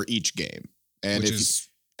for each game, and Which if is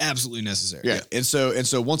absolutely necessary. yeah, and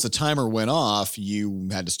so once the timer went off, you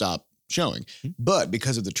had to stop showing. But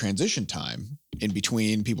because of the transition time in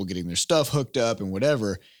between people getting their stuff hooked up and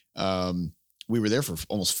whatever, we were there for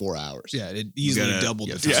almost 4 hours. Yeah, it easily doubled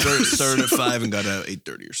the time. Started at 5 and got out at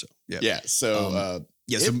 8:30 or so. Yeah. So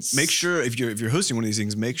Yeah, so It's- make sure if you're hosting one of these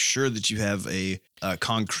things, make sure that you have a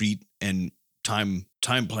concrete and time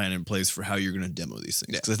plan in place for how you're going to demo these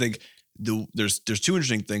things. Because I think there's two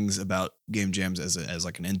interesting things about game jams as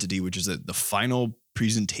like an entity, which is that the final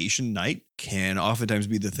presentation night can oftentimes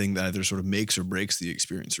be the thing that either sort of makes or breaks the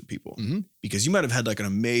experience for people. Mhm. Because you might have had like an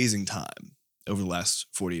amazing time over the last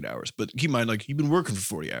 48 hours, but keep in mind, like you've been working for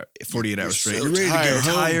 48 hours straight. so You're ready to tired.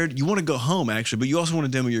 go tired. You want to go home actually, but you also want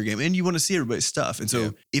to demo your game and you want to see everybody's stuff. And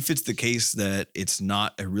so if it's the case that it's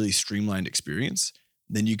not a really streamlined experience,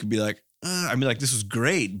 then you could be like, this was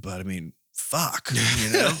great, but I mean, fuck,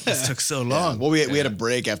 this took so long. Well, we had a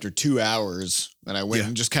break after 2 hours, and I went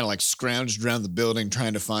and just kind of like scrounged around the building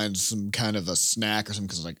trying to find some kind of a snack or something.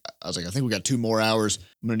 Because I was like, I think we got 2 more hours.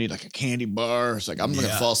 I'm gonna need like a candy bar. It's like I'm gonna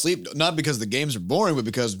fall asleep, not because the games are boring, but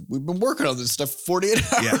because we've been working on this stuff for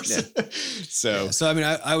 48 hours. So So I mean,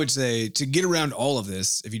 I would say to get around all of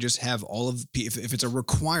this, if you just have all of if it's a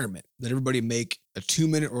requirement that everybody make a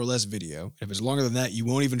 2-minute or less video, if it's longer than that, you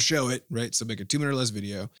won't even show it, right? So make a 2-minute or less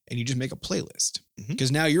video, and you just make a playlist.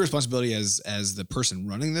 Because now your responsibility as the person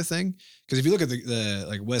running the thing. Because if you look at the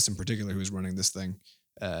like Wes in particular, who's running this thing,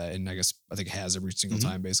 and I think has every single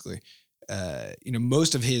time basically.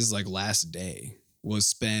 Most of his like last day was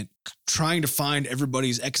spent trying to find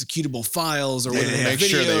everybody's executable files or whether they make had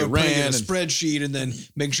sure video, they putting it in ran a and- spreadsheet, and then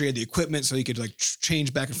making sure he had the equipment so he could like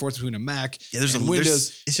change back and forth between a Mac There's and Windows.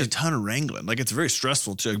 Windows. It's a ton of wrangling. Like it's very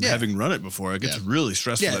stressful to having run it before. It gets really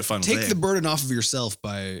stressful Yeah, that final take day. the burden off of yourself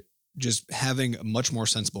by just having a much more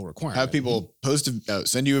sensible requirement. Have people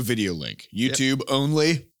send you a video link. YouTube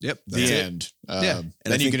only. Yep. The that's it. end. Yeah. And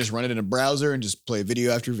Then I you think- can just run it in a browser and just play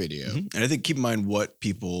video after video. And I think keep in mind what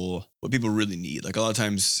people really need. Like a lot of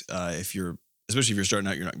times, especially if you're starting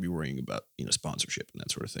out, you're not gonna be worrying about sponsorship and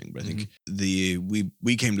that sort of thing. But I think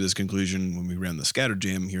we came to this conclusion when we ran the Scatter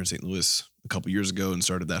Jam here in St. Louis a couple years ago and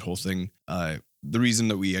started that whole thing. The reason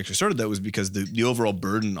that we actually started that was because the overall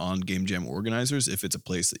burden on game jam organizers, if it's a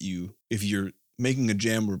place that if you're making a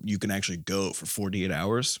jam where you can actually go for 48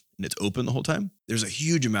 hours and it's open the whole time, there's a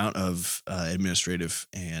huge amount of administrative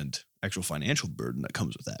and actual financial burden that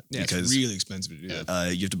comes with that. Yeah, because it's really expensive to do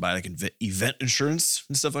that. you have to buy like event insurance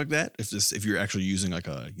and stuff like that. If you're actually using like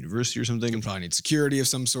a university or something, You probably need security of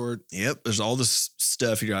some sort. Yep. There's all this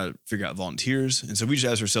stuff. You got to figure out volunteers. And so we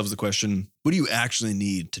just asked ourselves the question, what do you actually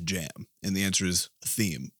need to jam? And the answer is a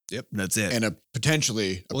theme. Yep. That's it. And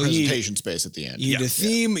potentially a Well, you need- presentation space at the end. You need a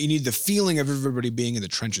theme. You need the feeling of everybody being in the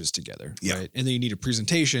trenches together. Yeah. Right. And then you need a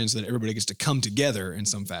presentation so that everybody gets to come together in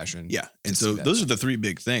some fashion. yeah. And to so see that. those are the three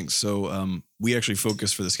big things. So we actually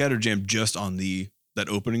focused for the Scatter Jam just on that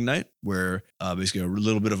opening night where basically a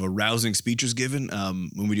little bit of a rousing speech is given.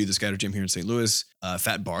 When we do the Scatter Jam here in St. Louis,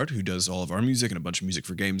 Fat Bard, who does all of our music and a bunch of music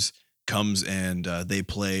for games, comes and they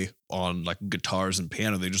play on like guitars and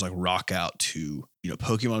piano. They just like rock out to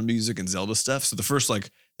Pokemon music and Zelda stuff. So the first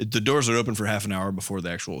the doors are open for half an hour before the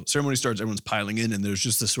actual ceremony starts. Everyone's piling in, and there's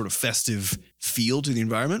just this sort of festive feel to the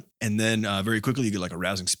environment. And then very quickly you get like a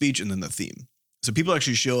rousing speech and then the theme. So people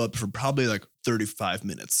actually show up for probably like 35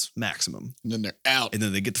 minutes maximum. And then they're out. And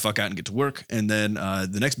then they get the fuck out and get to work. And then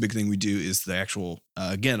the next big thing we do is the actual,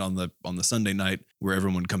 again, on the Sunday night where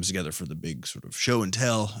everyone comes together for the big sort of show and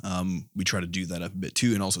tell. We try to do that up a bit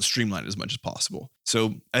too and also streamline it as much as possible.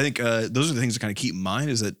 So I think those are the things to kind of keep in mind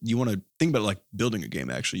is that you want to think about like building a game,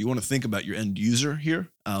 actually. You want to think about your end user here.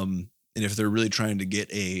 And if they're really trying to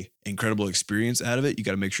get a incredible experience out of it, you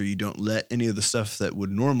got to make sure you don't let any of the stuff that would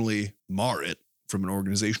normally mar it from an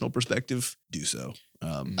organizational perspective, do so.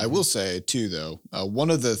 I will say too, though, one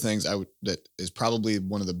of the things that is probably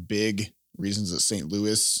one of the big reasons that St.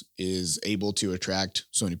 Louis is able to attract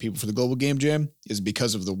so many people for the Global Game Jam is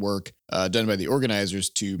because of the work done by the organizers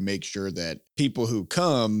to make sure that people who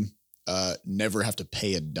come never have to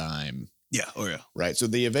pay a dime. Yeah. Oh, yeah. Right. So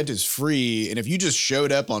the event is free. And if you just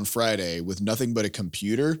showed up on Friday with nothing but a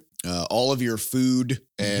computer, all of your food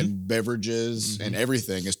and beverages and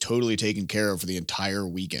everything is totally taken care of for the entire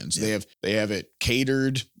weekend. So they have it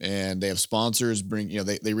catered and they have sponsors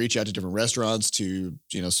they reach out to different restaurants to,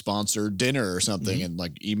 sponsor dinner or something. And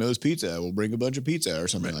like Emo's Pizza will bring a bunch of pizza or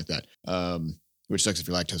something like that. Which sucks if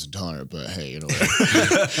you're lactose intolerant, but hey,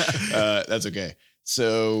 that's okay.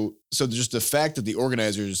 So just the fact that the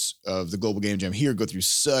organizers of the Global Game Jam here go through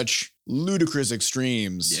such ludicrous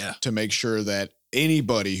extremes to make sure that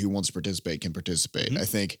anybody who wants to participate can participate, I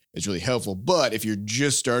think it's really helpful. But if you're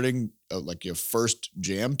just starting like your first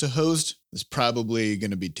jam to host, it's probably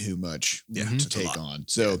going to be too much to take on.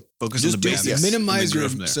 So focus on the basics. Minimize and then your. grow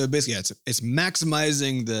from there. So basically, it's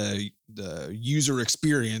maximizing the user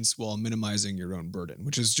experience while minimizing your own burden,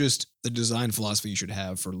 which is just the design philosophy you should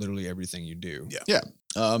have for literally everything you do. Yeah.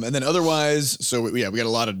 And then otherwise, so we got a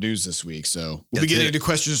lot of news this week. So we'll be getting into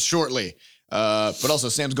questions shortly. But also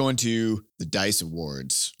Sam's going to the DICE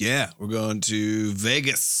Awards. Yeah, we're going to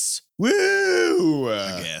Vegas. Woo!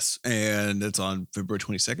 I guess. And it's on February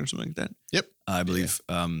 22nd or something like that. Yep. I believe.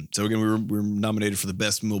 So again, we're nominated for the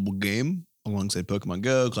best mobile game alongside Pokemon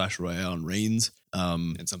Go, Clash Royale, and Reigns.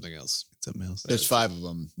 And something else. Something else. There's 5 of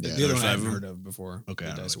them. The Yeah. other one I five haven't of heard of before. Okay,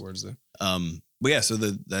 The I don't DICE know. Awards, though. But yeah, so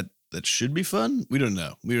that should be fun. We don't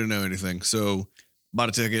know. We don't know anything. So bought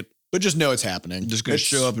a ticket. But just know it's happening. I'm just gonna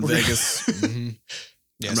show up in Vegas.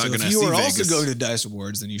 Yeah, I'm so not if gonna you see are also Vegas. going to DICE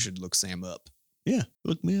Awards, then you should look Sam up. Yeah,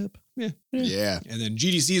 look me up. Yeah. And then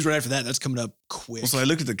GDC is right after that. That's coming up quick. Well, so I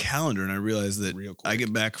looked at the calendar and I realized that Real quick. I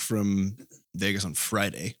get back from Vegas on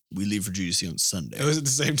Friday. We leave for GDC on Sunday. It was at the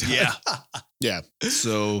same time. Yeah. Yeah.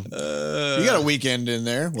 So You got a weekend in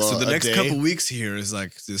there. Well, so the a next day. couple weeks here is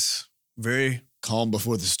like this very Calm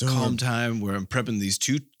before the storm. calm time where I'm prepping these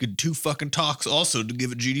two fucking talks also to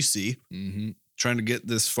give at GDC, trying to get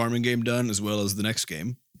this farming game done as well as the next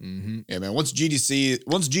game. Yeah, man. Once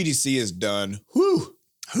GDC is done,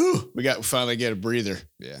 we finally get a breather.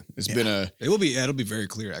 Yeah. It's been It'll be very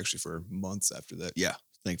clear actually for months after that. Yeah,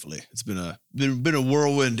 thankfully it's been a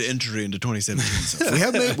whirlwind entry into 2017. So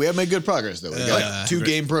we have made good progress though. We got Yeah. 2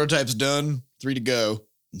 game prototypes done, 3 to go.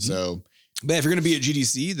 Mhm. So But if you're going to be at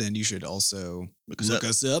GDC, then you should also look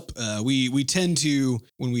us up. We tend to,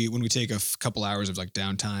 when we take a couple hours of like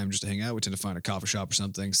downtime just to hang out, we tend to find a coffee shop or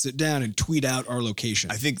something, sit down and tweet out our location.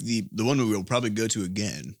 I think the one we will probably go to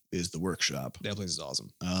again is the workshop. That place is awesome.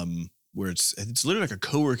 Where it's literally like a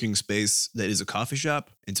co-working space that is a coffee shop.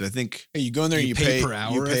 And so I think Hey, you go in there and you pay per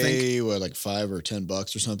hour, You I think. pay what, like $5 or $10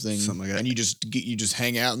 or something, Something like that. and you just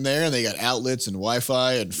hang out in there. And they got outlets and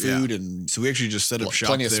Wi-Fi and food and so we actually just set up shop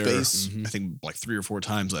plenty of there. space. Mhm. I think like 3 or 4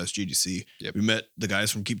 times last GDC. Yep. We met the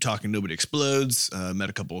guys from Keep Talking Nobody Explodes. Met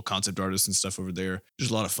a couple of concept artists and stuff over there.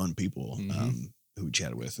 Just a lot of fun people. Mhm. Who we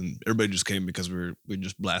chatted with, and everybody just came because we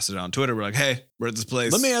just blasted it on Twitter. We're like, hey, we're at this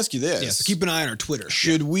place. Let me ask you this: Yeah, so keep an eye on our Twitter.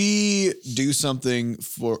 Should we do something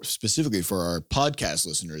specifically for our podcast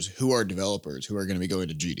listeners who are developers who are going to be going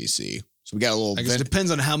to GDC? So we got a little I guess it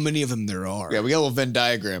depends on how many of them there are. we got a little Venn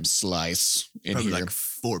diagram slice in Probably here. like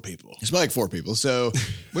 4 people. It's about like 4 people. So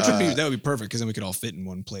Which would be that would be perfect because then we could all fit in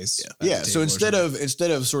one place. at the yeah. table So or instead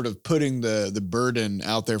something. of sort of putting the burden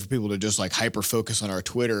out there for people to just like hyper focus on our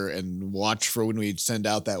Twitter and watch for when we send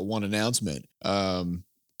out that one announcement,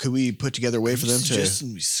 could we put together a way for them to?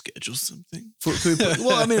 Suggesting we schedule something. Could we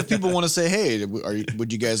well, I mean, if people want to say, "Hey,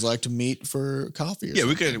 would you guys like to meet for coffee?" Or Yeah,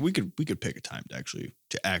 something? we could pick a time to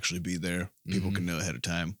actually be there. People Mhm. can know ahead of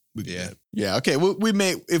time. We could do Yeah. that. Yeah. Okay. We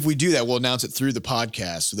may, if we do that, we'll announce it through the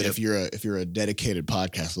podcast so that Yep. if you're a dedicated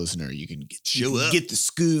podcast listener, you can Show up. get the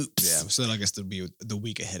scoops. Yeah, so I guess it'll be the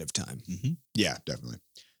week ahead of time. Yeah, definitely.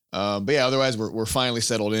 But yeah, otherwise we're finally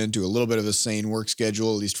settled into a little bit of a sane work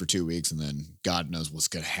schedule, at least for 2 weeks, and then God knows what's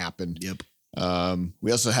going to happen. Yep.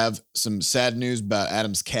 We also have some sad news about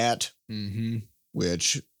Adam's cat, Mm-hmm.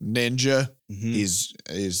 which Ninja Mhm.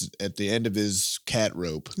 is at the end of his cat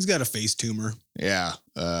rope. He's got a face tumor, Yeah.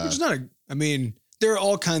 which is not a. I mean, there are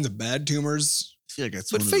all kinds of bad tumors, I feel like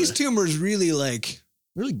that's but one face of the, tumors really like.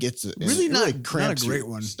 Really gets it. Really It not cramps a great your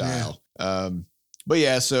one. style. But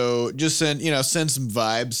yeah, so just send some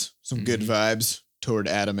vibes, some good vibes toward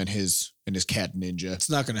Adam and his cat Ninja. It's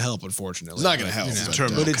not going to help, unfortunately. It's not gonna but, help, you know,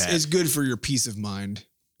 but, but uh, it's good for your peace of mind.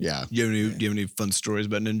 Yeah. Do you have any fun stories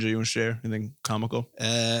about Ninja you want to share? Anything comical?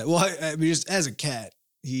 Well, I mean, just as a cat,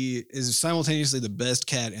 he is simultaneously the best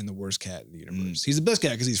cat and the worst cat in the universe. He's the best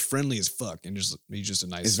cat because he's friendly as fuck and he's just a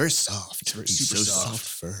nice. It's very soft. It's very He's super so soft.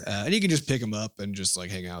 fur. And you can just pick him up and just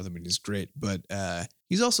like hang out with him, and he's great. But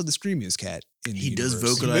he's also the screamiest cat in the He does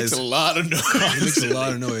universe. He makes a lot of noise. He makes a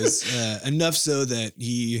lot of noise, enough so that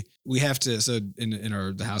we have to. So in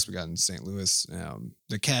the house we got in St. Louis,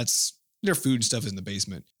 the cats, their food and stuff is in the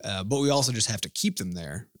basement, but we also just have to keep them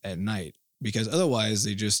there at night because otherwise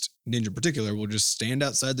Ninja in particular will just stand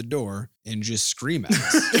outside the door and just scream at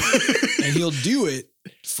us, and he'll do it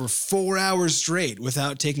for 4 hours straight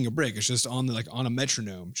without taking a break. It's just on a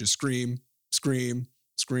metronome, just scream, scream,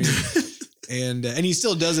 scream. And he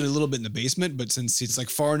still does it a little bit in the basement, but since it's like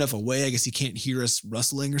far enough away, I guess he can't hear us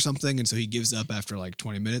rustling or something, and so he gives up after like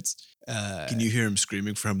 20 minutes. Can you hear him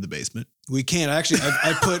screaming from the basement? We can't actually.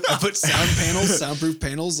 I put soundproof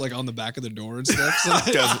panels like on the back of the door and stuff. So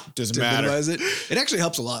Doesn't to matter. minimize it. It actually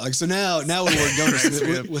helps a lot. Like so now when we're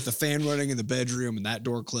going with the fan running in the bedroom and that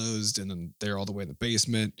door closed, and then they're all the way in the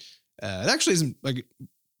basement. It actually isn't like.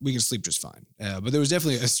 We can sleep just fine. But there was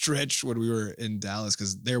definitely a stretch when we were in Dallas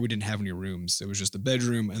because there we didn't have any rooms. It was just the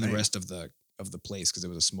bedroom and the rest of the place because it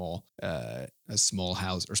was a small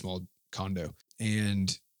house or small condo.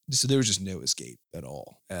 And so there was just no escape at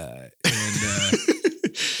all.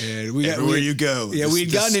 And we got Everywhere you go. yeah, the- we had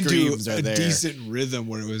the gotten into screams are a there. decent rhythm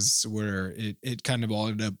where it kind of all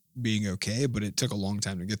ended up being okay, but it took a long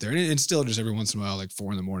time to get there. And still just every once in a while, like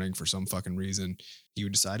 4 a.m. for some fucking reason, he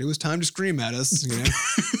would decide it was time to scream at us, you know?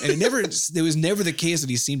 And it was never the case that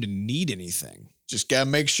he seemed to need anything. Just gotta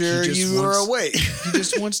make sure He just you are wants- awake. He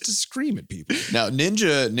just wants to scream at people. Now,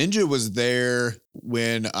 Ninja was there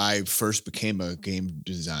when I first became a game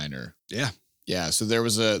designer. Yeah. Yeah. So there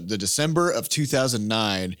was the December of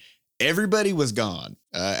 2009. Everybody was gone.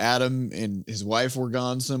 Adam and his wife were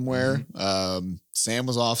gone somewhere. Sam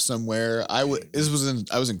was off somewhere. I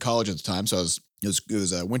was in college at the time, so it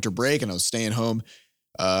was a winter break, and I was staying home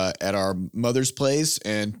at our mother's place,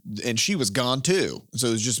 and she was gone too. So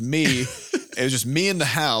it was just me. It was just me in the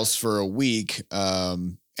house for a week.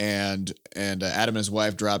 And Adam and his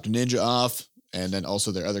wife dropped Ninja off, and then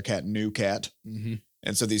also their other cat, New Cat. Mm-hmm.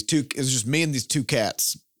 And so it was just me and these 2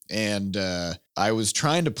 cats. And I was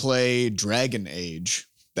trying to play Dragon Age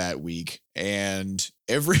that week, and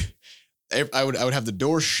I would have the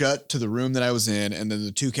door shut to the room that I was in, and then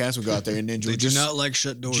the 2 cats would go out there, and Ninja They would do just not like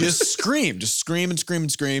shut doors. scream and scream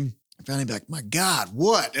and scream. And finally be like, my God,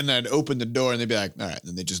 what? And then I'd open the door and they'd be like, all right. And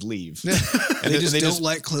then they just leave. Yeah. And they just don't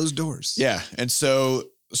like closed doors. yeah. And so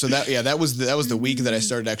that was the week that I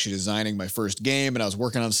started actually designing my first game, and I was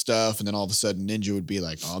working on stuff, and then all of a sudden Ninja would be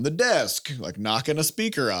like on the desk, like knocking a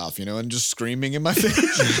speaker off, and just screaming in my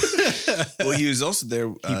face. Well, he was also there.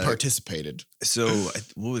 He participated. So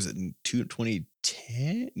what was it in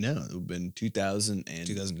 2010? No, it would have been 2009.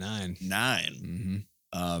 2009.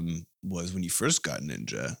 Was when you first got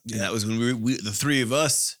Ninja, Yeah. and that was when we the three of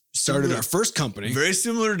us Started our first company. very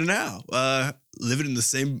similar to now. Living in the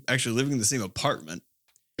same apartment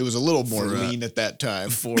It was a little more For, lean at that time.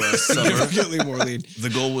 for a summer. Significantly more lean. The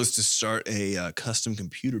goal was to start a custom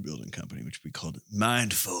computer building company, which we called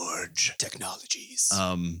MindForge. Technologies.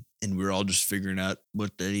 And we were all just figuring out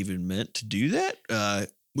what that even meant to do that.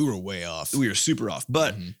 We were way off. We were super off,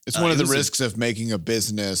 but Mhm. It's one of it the was a- risks of making a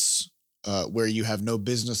business where you have no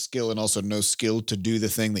business skill and also no skill to do the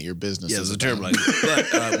thing that your business yeah, it is was a about. terrible idea.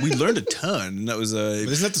 But we learned a ton, and that was But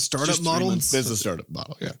isn't that the startup just 3 model? months. Business startup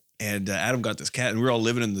model. Yeah. And Adam got this cat, and we're all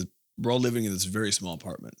living in this very small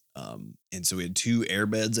apartment. And so we had 2 air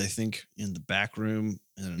beds, I think, in the back room,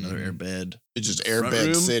 and then another Mhm. air bed. It's just in the front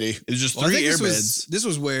airbed room. city. It was just Well, I 3 think air this was, beds. this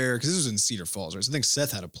was where, because this was in Cedar Falls, right? So I think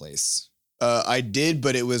Seth had a place. I did,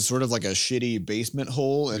 but it was sort of like a shitty basement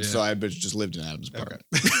hole, and so Yeah. I just lived in Adam's apartment.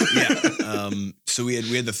 Yeah. So we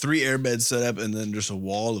had the 3 air beds set up, and then just a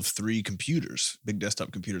wall of 3 computers, big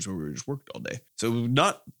desktop computers, where we just worked all day. So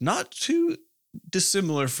not too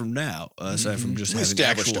dissimilar from now, aside from just We having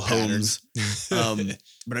established actual a pattern. homes.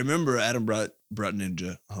 But I remember Adam brought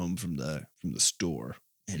Ninja home from the store,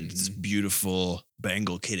 and it's this beautiful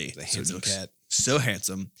Bengal kitty. The So it handsome looks cat. so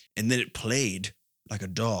handsome, and then it played like a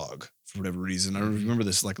dog for whatever reason. I remember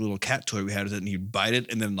this like little cat toy we had with it, and he'd bite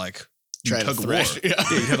it, and then like Try to tug of war. thrash it. Yeah.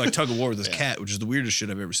 He'd have like tug of war with this Yeah. cat, which is the weirdest shit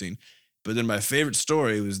I've ever seen. But then my favorite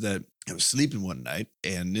story was that I was sleeping one night,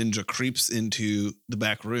 and Ninja creeps into the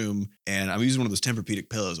back room, and I'm using one of those Tempur-Pedic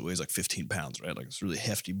pillows that weighs like 15 pounds, right? Like this really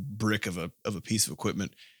hefty brick of a piece of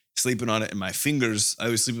equipment. Sleeping on it, and my fingers, I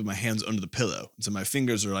always sleep with my hands under the pillow. And so my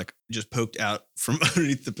fingers are like just poked out from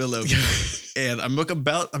underneath the pillow. And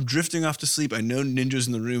I'm drifting off to sleep. I know Ninja's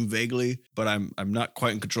in the room vaguely, but I'm not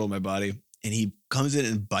quite in control of my body. And he comes in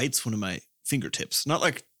and bites one of my fingertips. Not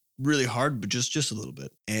like really hard, but just a little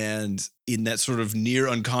bit. And in that sort of near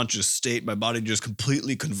unconscious state, my body just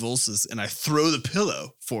completely convulses, and I throw the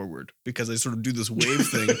pillow forward because I sort of do this wave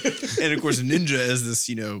thing. And of course, Ninja is this,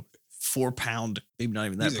 4-pound, maybe not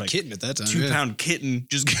even He that, was a like kitten at that time. 2-pound kitten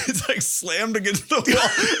just gets like slammed against the wall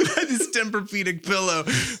by this Tempur-Pedic pillow.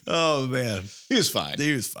 Oh man, He was fine.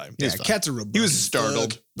 he was fine. Yeah, fine. cats are robust. He was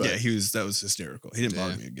startled. But Yeah, that was hysterical. He didn't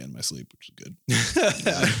bother Yeah. me again in my sleep, which is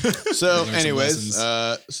good. So, Learned some anyways,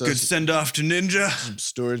 lessons. so Good send off to Ninja. some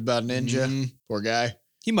stories about Ninja. Mhm. Poor guy.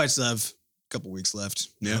 He might still have a couple weeks left.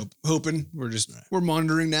 Yeah. Hoping. We're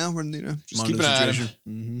monitoring now. We're, Just keep an eye on him.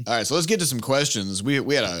 Mhm. All right, so let's get to some questions. We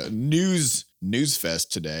had a news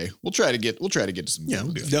fest today. We'll try to get to some. Yeah, good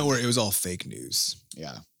we'll ones. Don't worry, it was all fake news.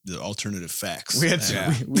 Yeah. The alternative facts. We had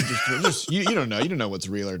Yeah. we just you don't know what's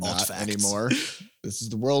real or Alt not facts. anymore. This is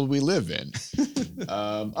the world we live in.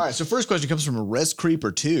 All right, so first question comes from Res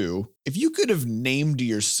Creeper 2. If you could have named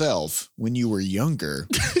yourself when you were younger,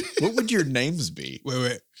 what would your names be?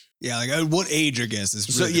 Wait. Yeah, like at what age, I guess, is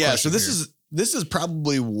So really the yeah, so question this is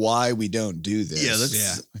probably why we don't do this. Yeah, that's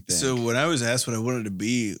Yeah. I think. so. When I was asked what I wanted to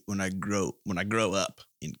be when I grow up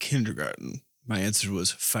in kindergarten, my answer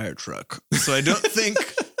was fire truck. So I don't think.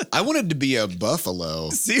 I wanted to be a buffalo.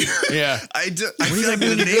 See, Yeah. I What do you feel like think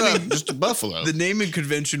when the you grow up? naming, Just a buffalo. the naming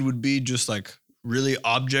convention would be just like really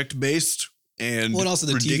object based and Well, and also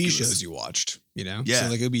the ridiculous. TV shows you watched, Yeah. So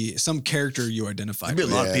like it would be some character you identified There'd be a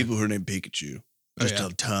with. lot of Yeah. people who are named Pikachu. Oh, Just yeah.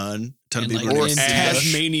 a ton And of like people. Or and Ash.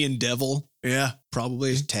 Tasmanian Devil, Yeah,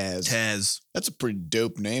 probably. Taz. Taz. That's a pretty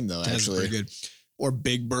dope name though, That's actually. pretty good. Or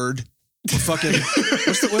Big Bird. Or fucking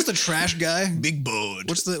what's the trash guy? Big Bird.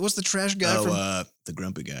 What's the trash guy from The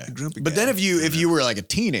grumpy guy. Grumpy But guy? then if you were like a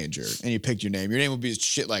teenager and you picked your name would be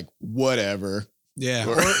shit like whatever. yeah,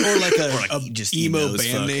 or- or like Or like a just emo emo as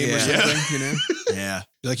band fuck. name or Yeah. something, Yeah.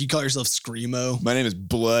 Like you call yourself Screamo. My name is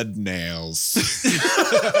Blood Nails.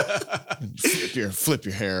 flip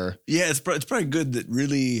your hair. Yeah, it's probably good that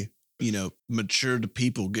really, matured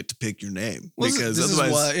people get to pick your name. Well, because this otherwise,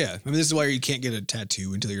 is why, yeah. I mean, this is why you can't get a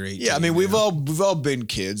tattoo until you're 18. Yeah, I mean you know? we've all been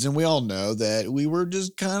kids and we all know that we were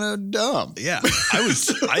just kind of dumb. yeah,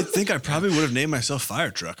 I think I probably would have named myself Fire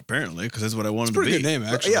Truck, apparently, because that's what I wanted It's a pretty to be. good name,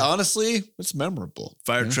 actually. Yeah, honestly, it's memorable.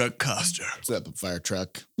 Fire Truck Coster. What's up, fire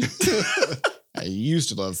truck? I used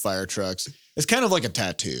to love fire trucks. It's kind of like a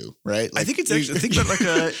tattoo, right? I think it's actually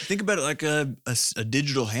think about it like a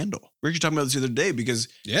digital handle. We were actually talking about this the other day because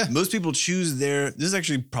Yeah. most people choose this is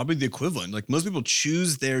actually probably the equivalent. Like most people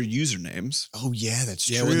choose their usernames Oh yeah, that's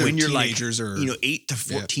Yeah, true. when, when you're like, teenagers or 8 to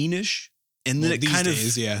 14ish. And then well, it these kind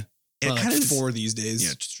days, of yeah. it Well, kind like of 4 these days.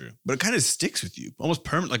 Yeah, it's true. But it kind of sticks with you. Almost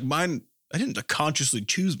permanent. Like mine, I didn't consciously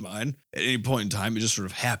choose mine at any point in time. It just sort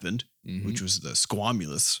of happened, Mhm. which was the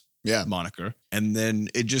Squamulous Yeah. moniker. And then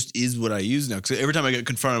it just is what I use now. Because every time I get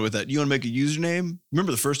confronted with that, you want to make a username?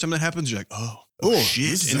 Remember the first time that happens? You're like, oh shit.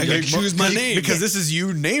 this is- And I you're gotta like, choose my name. because this is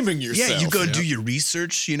you naming yourself. yeah, you go yeah. do your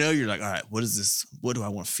research, you're like, all right, what is this? What do I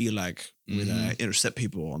want to feel like when I intercept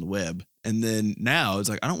people on the web? And then now it's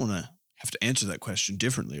like, I don't want to have to answer that question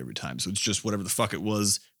differently every time. So it's just whatever the fuck it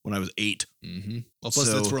was when I was 8. Mm-hmm. Well, plus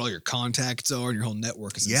So- that's where all your contacts are and your whole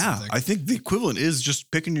network is. Yeah, I think the equivalent is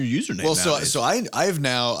just picking your username. Well, nowadays. so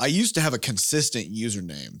I used to have a consistent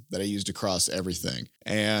username that I used across everything.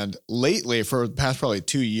 And lately, for the past probably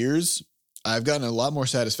 2 years, I've gotten a lot more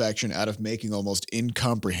satisfaction out of making almost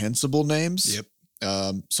incomprehensible names. Yep.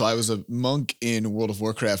 So I was a monk in World of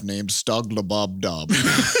Warcraft named Stoglabobdob,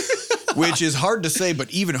 which is hard to say, but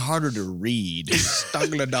even harder to read.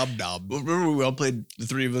 Stugla dob dob. Well, remember we all played the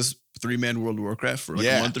three of us, 3-man World of Warcraft for like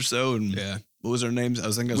Yeah. a month or so, and Yeah. what was our names? I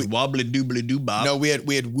was thinking it was Wobbly Doobly Doo Bob. No, we had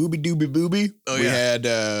Wooby Dooby Booby. Oh, we yeah.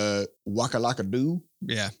 had Waka Laka Doo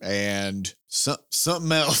Yeah. and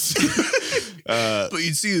something else. But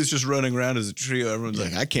you'd see us just running around as a trio. Everyone's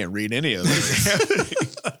like, like, I can't read any of this.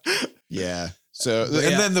 Yeah. So, But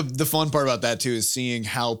and yeah. then the fun part about that too is seeing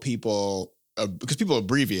how people, because people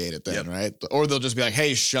abbreviate it then, Yep. right? Or they'll just be like,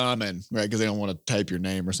 "Hey, shaman," right? Because they don't want to type your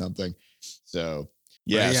name or something. So,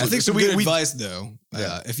 yeah. Yeah, so, I think so some good advice though.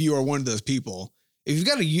 Yeah. If you are one of those people,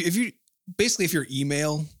 if your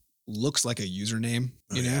email looks like a username,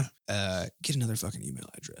 Oh, yeah. get another fucking email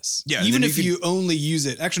address. Yeah, and even then if you you only use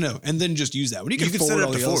it. Actually, no, and then just use that one. You can You can set forward it up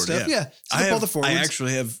all to the other forward, stuff. yeah. Yeah, set up all the forwards. I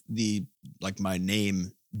actually have my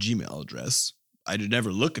name Gmail address. I did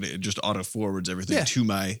never look at it. It just auto forwards everything Yeah. to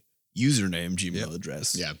my username Gmail Yep.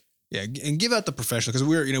 address. Yeah. Yeah, and give out the professional because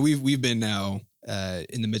we've been now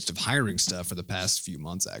in the midst of hiring stuff for the past few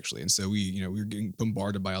months actually, and so we're getting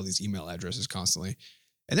bombarded by all these email addresses constantly,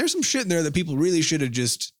 and there's some shit in there that people really should have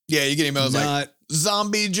just yeah, you get emails like not.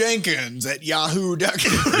 Zombie Jenkins at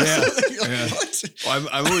yahoo.com. Yeah. yeah. Well,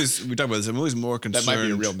 I'm always, we talk about this, I'm always more That concerned. might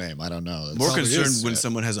be a real name. I don't know. It's More probably concerned is. when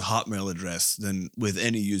someone has a Hotmail address than with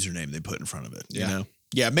any username they put in front of it. Yeah. You know?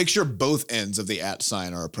 Yeah, make sure both ends of the @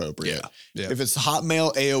 sign are appropriate. Yeah. If it's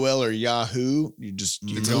Hotmail, AOL, or Yahoo, it's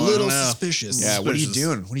It's a a little. little know. suspicious. Yeah, what are you suspicious.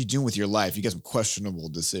 doing? What are you doing with your life? You got some questionable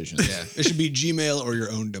decisions. Yeah, it should be Gmail or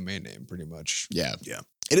your own domain name, pretty much. Yeah. Yeah.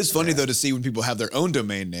 It is funny though to see when people have their own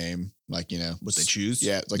domain name, like, What they choose.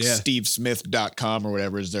 Yeah, like Yeah. stevesmith.com or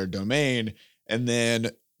whatever is their domain. And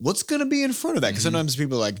then what's going to be in front of that? Because Mhm. sometimes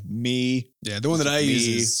people are like me, Yeah, the one that I Me.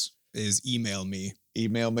 use is email me.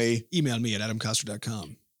 email me. Email me at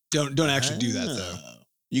adamcoster.com. Don't actually do that though. Ah.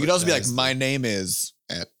 You could But also be that like, is- my name is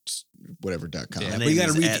at whatever.com. Yeah, My but you name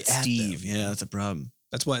gotta is read at the at, Steve. though. Yeah, that's a problem.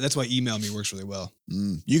 That's why email me works really well.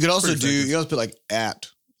 You could also Pretty do, effective. you also put like at,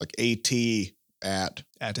 like AT, at,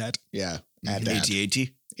 At. yeah, Mhm. at,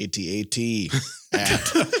 AT-AT. AT,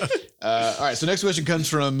 at. All right, so next question comes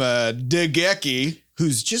from Degeki,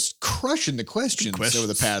 who's just crushing the questions over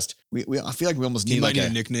the past. I feel like we almost You need might like need a a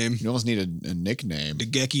nickname. you almost need a nickname.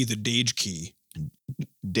 Degeki the Dage Key.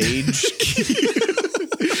 Dage.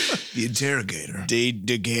 The interrogator.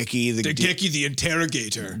 Degeki the Degeki the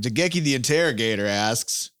Interrogator. Degeki the Interrogator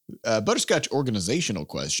asks, Butterscotch organizational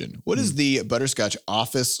question. What is the Butterscotch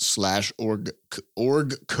office/org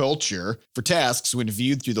culture for tasks when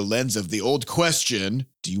viewed through the lens of the old question,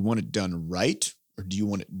 do you want it done right or do you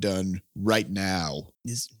want it done right now?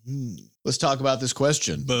 Let's talk about this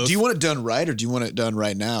question. Both. Do you want it done right or do you want it done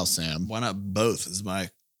right now, Sam? Why not both is my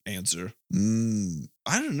answer. Mm.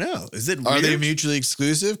 I don't know. Is it Are they weird? mutually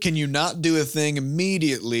exclusive? Can you not do a thing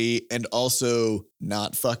immediately and also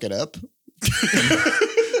not fuck it up?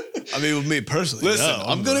 I mean, with me personally, Listen, no,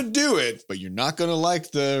 I'm going to do it, but you're not going to like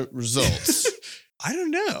the results. I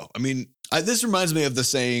don't know. I mean, This reminds me of the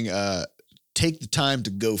saying, take the time to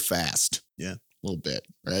go fast. Yeah. A little bit,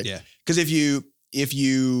 right? Yeah. Because if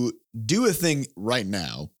you do a thing right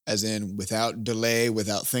now, as in without delay,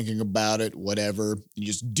 without thinking about it, whatever, you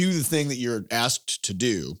just do the thing that you're asked to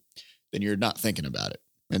do, then you're not thinking about it.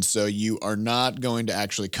 And so you are not going to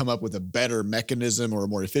actually come up with a better mechanism or a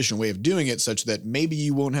more efficient way of doing it such that maybe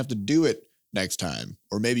you won't have to do it next time,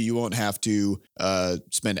 or maybe you won't have to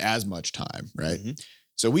spend as much time, right? Mhm.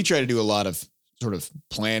 So we try to do a lot of sort of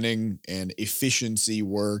planning and efficiency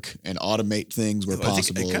work and automate things where I think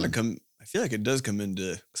possible. it kind of I feel like it does come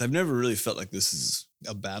into, because I've never really felt like this is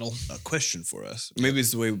A battle. a question for us. Maybe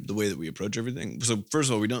it's the way that we approach everything. So first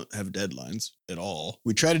of all, we don't have deadlines at all.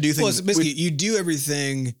 We try to do things Well, it's basically you do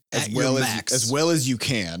everything as at well your as max. as well as you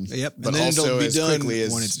can. Yep. But And then also it'll be as done quickly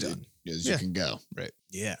as when it's done. as Yeah. you can go. Right.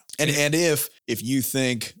 Yeah. And if you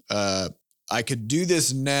think I could do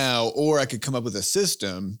this now, or I could come up with a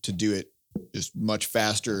system to do it just much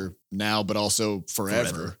faster now, but also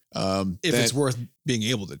forever. If then- it's worth being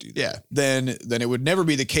able to do that. yeah, then it would never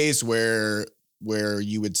be the case where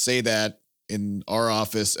you would say that in our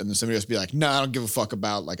office and then somebody else would be like, no, I don't give a fuck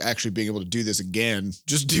about like actually being able to do this again.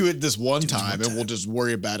 Just do it this one time and we'll just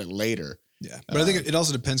worry about it later. Yeah. But I think it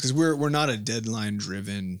also depends because we're not a deadline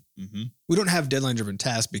driven. We don't have deadline driven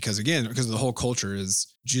tasks because the whole culture is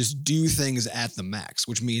just do things at the max,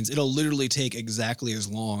 which means it'll literally take exactly as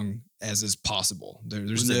long as is possible.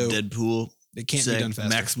 There's no Deadpool. it can't be say done faster.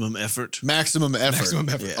 maximum effort. Maximum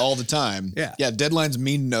effort Yeah. all the time. Yeah. Yeah. Deadlines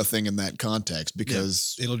mean nothing in that context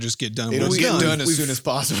because It'll just get done. it'll when it's get done. done as soon as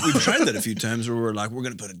possible. We've tried that a few times where we're like, we're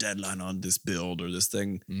going to put a deadline on this build or this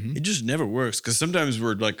thing. Mhm. It just never works because sometimes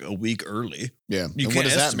we're like a week early. Yeah. You And can't what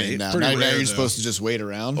does that estimate. mean now? Pretty Now rare, you're though. supposed to just wait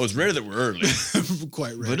around. Oh, it's rare that we're early.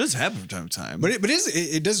 Quite But right. it does happen from time to time. But it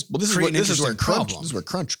does Well, this create an is where interesting crunch. problem. This is where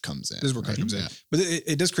crunch comes in. This is where crunch right? comes in. But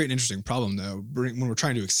it does create an interesting problem, though, when we're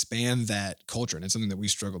trying to expand that culture. And it's something that we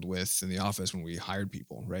struggled with in the office when we hired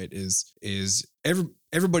people, right? Is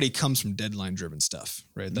everybody comes from deadline driven stuff,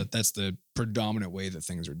 right? That's the predominant way that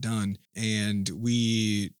things are done. And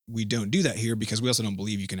we don't do that here because we also don't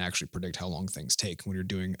believe you can actually predict how long things take when you're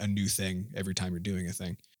doing a new thing every time you're doing a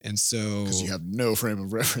thing. And so Because you have no frame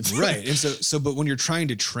of reference. right. And but when you're trying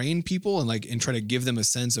to train people and try to give them a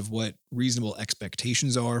sense of what reasonable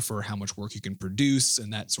expectations are for how much work you can produce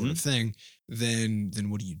and that sort of thing, then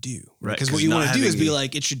what do you do? Right, Because 'cause what you not want to do is having be a-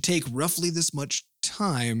 like, it should take roughly this much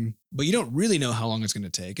time, but you don't really know how long it's going to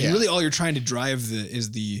take. And Yeah. really all you're trying to drive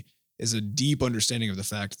is a deep understanding of the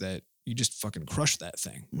fact that you just fucking crush that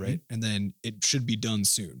thing, right? And then it should be done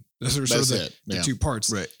soon. Those are sort of That's the it. two parts.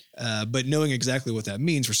 right. But knowing exactly what that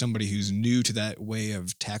means for somebody who's new to that way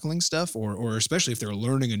of tackling stuff, or especially if they're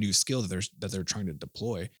learning a new skill that they're trying to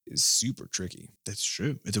deploy, is super tricky. That's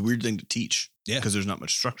true. It's a weird thing to teach. Yeah. Because there's not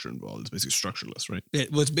much structure involved. It's basically structureless, right? It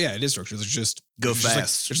is structured. It's just Go it's just like-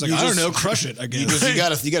 fast. It's just like, You I don't just- know, crush it. I guess.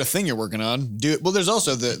 You got a thing you're working on. Do it. Well, there's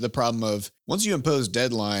also the problem of once you impose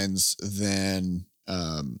deadlines, then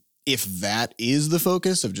if that is the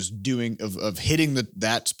focus of just doing of hitting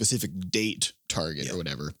that specific date target or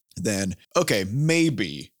whatever, then okay,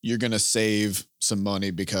 maybe you're gonna save some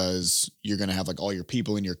money because you're gonna have like all your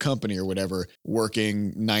people in your company or whatever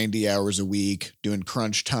working 90 hours a week, doing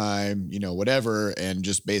crunch time, whatever, and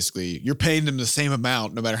just basically you're paying them the same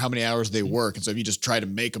amount no matter how many hours they work. And so if you just try to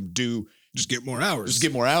make them do just get more hours. just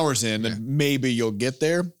get more hours in, and maybe you'll get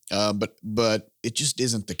there. But it just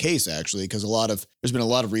isn't the case actually, because there's been a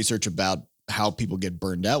lot of research about how people get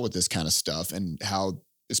burned out with this kind of stuff, and how,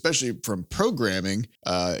 especially from programming,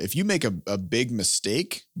 if you make a big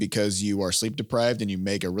mistake because you are sleep deprived and you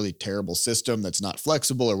make a really terrible system that's not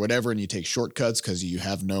flexible or whatever, and you take shortcuts because you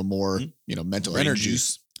have no more, mental Brain energy,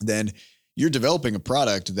 juice. then you're developing a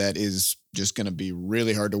product that is just going to be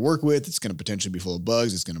really hard to work with. It's going to potentially be full of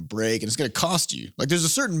bugs. It's going to break, and it's going to cost you. Like there's a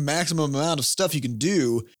certain maximum amount of stuff you can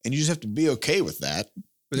do, and you just have to be okay with that.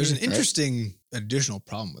 But there's an Right. interesting additional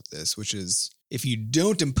problem with this, which is if you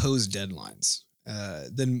don't impose deadlines,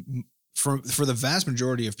 then for the vast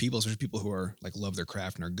majority of people, especially people who are like love their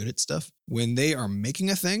craft and are good at stuff, when they are making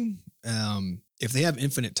a thing, if they have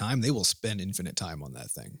infinite time, they will spend infinite time on that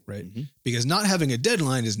thing, right? Mhm. Because not having a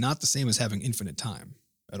deadline is not the same as having infinite time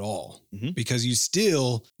at all, Mhm. because you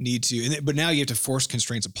still need to, but now you have to force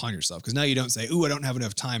constraints upon yourself, because now you don't say, "Ooh, I don't have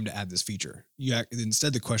enough time to add this feature."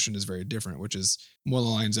 Instead, the question is very different, which is more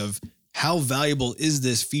along the lines of, how valuable is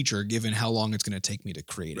this feature given how long it's going to take me to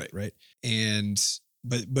create it, right? And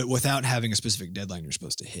but without having a specific deadline you're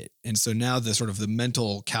supposed to hit. And so now the sort of the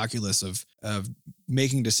mental calculus of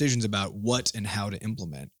making decisions about what and how to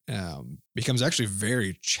implement becomes actually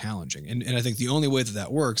very challenging. And I think the only way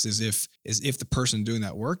that works is if the person doing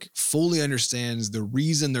that work fully understands the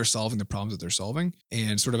reason they're solving the problems that they're solving,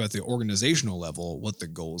 and sort of at the organizational level, what the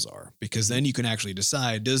goals are. Because then you can actually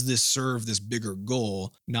decide, does this serve this bigger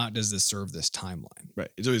goal? Not does this serve this timeline? Right.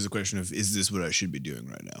 It's always a question of, is this what I should be doing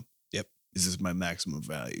right now? Yep. Is this my maximum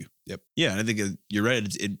value? Yep. Yeah. And I think you're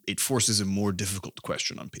right. It forces a more difficult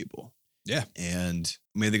question on people. Yeah. And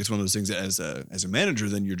I think it's one of those things that as a manager,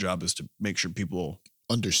 then your job is to make sure people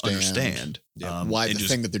understand why and the just,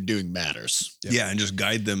 thing that they're doing matters. Yep. Yeah. And just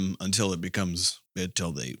guide them until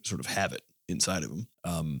they sort of have it. inside of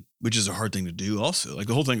them, which is a hard thing to do also. Like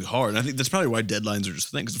the whole thing is hard. And I think that's probably why deadlines are just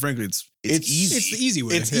a thing. Because frankly, it's easy. It's the easy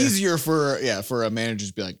way. It's easier for a manager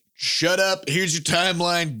to be like, shut up, here's your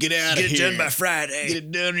timeline, get out of here. Get it done by Friday. Get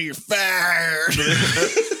it done or you're fired.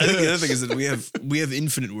 I think the other thing is that we have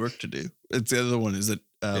infinite work to do. It's the other one is that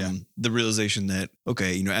the realization that,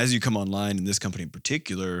 okay, you know, as you come online in this company in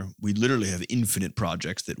particular, we literally have infinite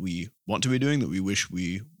projects that we want to be doing that we wish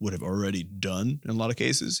we would have already done in a lot of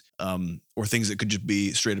cases, or things that could just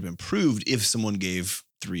be straight up improved if someone gave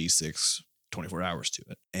 3, 6, 24 hours to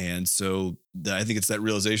it. And so I think it's that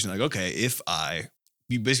realization like, okay,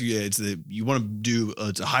 you want to do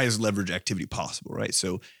it's the highest leverage activity possible, right?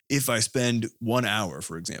 So if I spend 1 hour,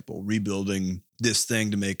 for example, rebuilding this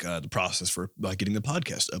thing to make the process for getting the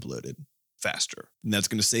podcast uploaded faster, and that's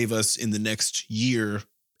going to save us in the next year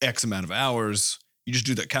X amount of hours, you just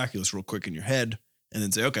do that calculus real quick in your head and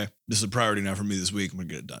then say, okay, this is a priority now for me this week. I'm going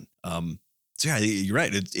to get it done. So yeah, you're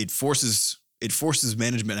right. It forces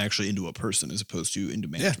management actually into a person as opposed to into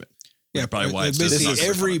management. Yeah, probably why it's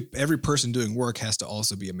basically every person doing work has to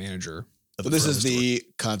also be a manager. But this is the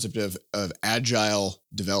concept of agile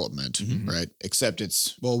development, right? Except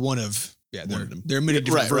it's one of them. There are many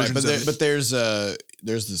different versions of it. But there's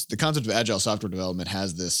this the concept of agile software development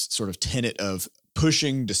has this sort of tenet of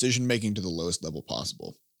pushing decision making to the lowest level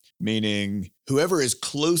possible. Meaning whoever is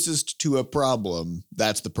closest to a problem,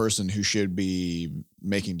 that's the person who should be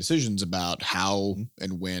making decisions about how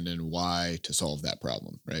and when and why to solve that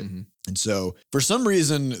problem, right? Mm-hmm. And so for some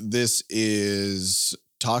reason, this is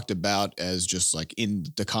talked about as just like in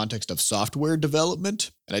the context of software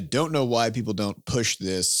development. And I don't know why people don't push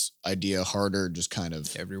this idea harder, just kind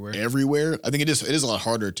of everywhere. I think it is a lot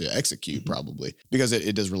harder to execute probably because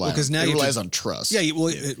it does rely relies on trust. Yeah. Well,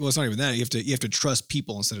 it's not even that. You have to trust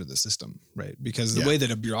people instead of the system, right? Because the way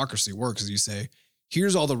that a bureaucracy works is you say,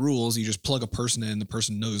 here's all the rules. You just plug a person in, the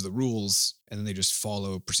person knows the rules, and then they just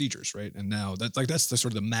follow procedures, right? And now that's the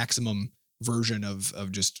sort of the maximum version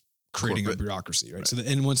of just creating a bureaucracy, right? So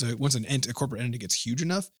and once a corporate entity gets huge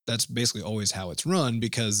enough, that's basically always how it's run,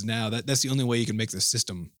 because now that's the only way you can make the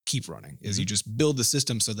system keep running is you just build the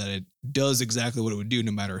system so that it does exactly what it would do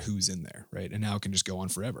no matter who's in there, right? And now it can just go on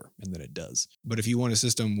forever, and then it does. But if you want a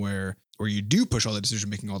system where you do push all the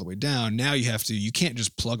decision making all the way down, now you can't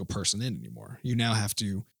just plug a person in anymore. You now have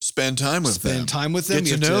to spend time with them. Get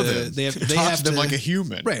to know them. They have to them like a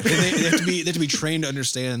human. Right. They have to be trained to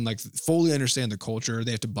understand, like fully understand the culture.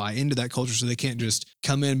 They have to buy into that culture, so they can't just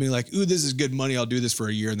come in and be like, ooh, this is good money, I'll do this for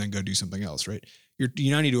a year and then go do something else, right?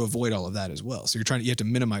 You now need to avoid all of that as well. So you have to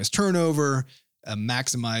minimize turnover,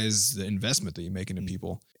 maximize the investment that you make into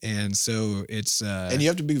people. And so it's and you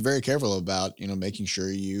have to be very careful about, making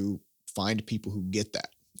sure you find people who get that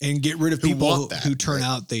and get rid of people who turn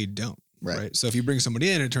out they don't. Right. So if you bring somebody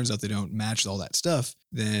in and it turns out they don't match all that stuff,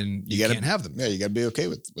 then you can't have them. Yeah, you got to be okay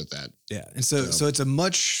with that. Yeah. And so it's a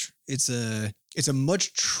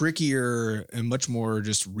much trickier and much more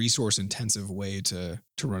just resource intensive way to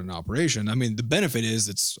run an operation. I mean, the benefit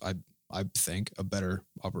is I think a better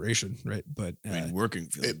operation, right? But working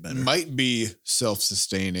feels better. It might be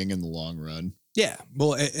self-sustaining in the long run. Yeah.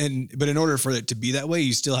 Well, but in order for it to be that way,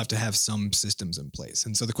 you still have to have some systems in place.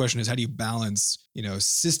 And so the question is, how do you balance,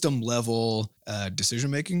 system level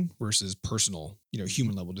decision-making versus personal,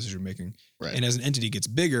 human level decision-making? Right. And as an entity gets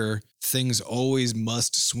bigger, things always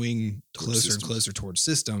must swing closer and closer towards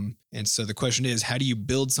system. And so the question is, how do you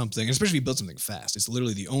build something, and especially if you build something fast? It's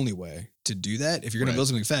literally the only way to do that. If you're going to build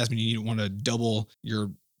something fast, you want to double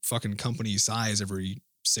your fucking company size every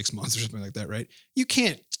 6 months or something like that, right? You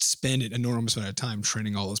can't spend an enormous amount of time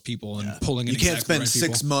training all those people and pulling in. You can't spend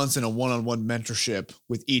 6 months in a one-on-one mentorship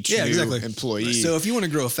with each new employee. So if you want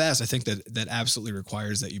to grow fast, I think that absolutely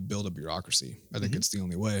requires that you build a bureaucracy. I think it's the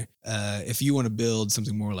only way. If you want to build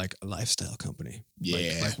something more like a lifestyle company,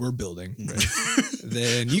 like we're building, right?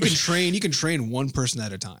 Then you can train one person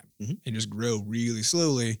at a time and just grow really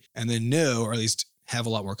slowly, and then know, or at least have a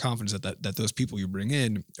lot more confidence that those people you bring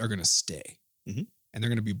in are going to stay. And they're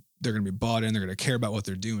going to be bought in. They're going to care about what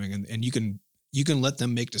they're doing, and you can let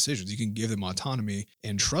them make decisions. You can give them autonomy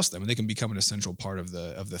and trust them, and they can become an essential part of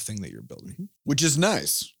the thing that you're building. Which is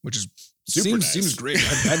nice. Which is nice. Seems great.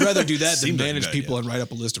 I'd rather do that than manage people and write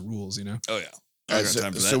up a list of rules. Oh yeah.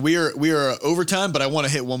 So we are over time, but I want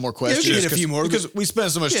to hit one more question. Yeah, hit a few more because we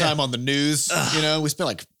spent so much time on the news. We spent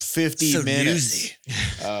like 50 minutes.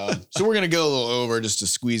 So we're gonna go a little over just to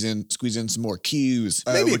squeeze in some more Q's,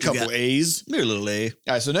 maybe a couple A's, maybe a little A. All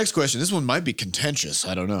right. So next question. This one might be contentious.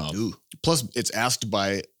 I don't know. Ooh. Plus, it's asked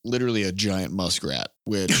by literally a giant muskrat,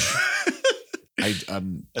 which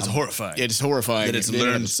That's horrifying. It's horrifying. That it's in and of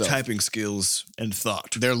learned itself. typing skills and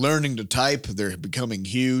thought. They're learning to type. They're becoming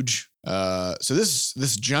huge. So this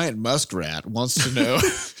giant muskrat wants to know,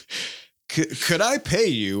 could I pay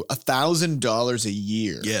you $1,000 a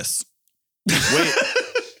year? Yes. Wait.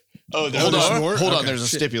 Oh, Hold on. more? Hold on. Okay. There's a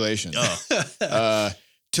stipulation.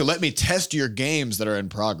 To let me test your games that are in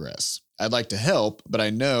progress. I'd like to help, but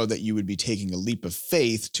I know that you would be taking a leap of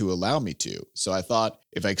faith to allow me to. So I thought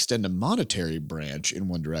if I extend a monetary branch in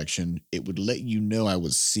one direction, it would let you know I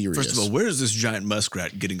was serious. First of all, where is this giant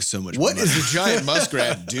muskrat getting so much what money? is the giant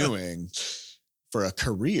muskrat doing for a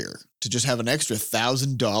career to just have an extra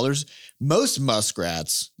 $1,000? Most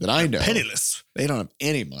muskrats that I know, Penniless. they don't have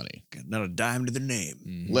any money, Got not a dime to their name.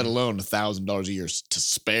 Mhm. let alone $1,000 a year to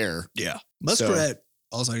spare. Yeah. Muskrat.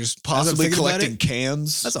 Also, I just Possibly as I'm thinking about collecting it,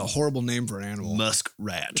 cans. That's a horrible name for an animal.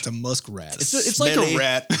 Muskrat. It's a muskrat. It's like a smelly.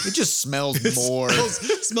 rat. It just smells more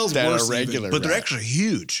smells than worse a regular But they're rat. actually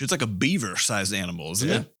huge. It's like a beaver-sized animal, isn't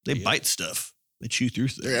Yeah. it? They Yeah. bite stuff. They chew through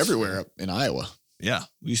things. They're everywhere up in Iowa. Yeah.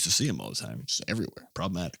 We used to see them all the time. Just everywhere.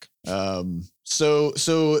 Problematic. So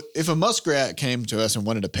if a muskrat came to us and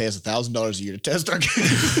wanted to pay us $1,000 a year to test our game,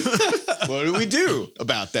 what do we do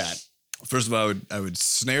about that? First of all, I would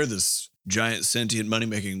snare this giant sentient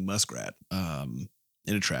money-making muskrat in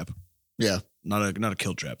a trap. Yeah, Not a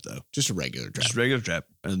kill trap, though. just a regular trap. Just a regular trap.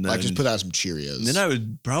 And then, Like just put out some Cheerios. and then I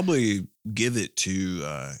would probably give it to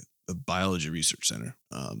a biology research center.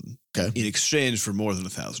 Okay. In exchange for more than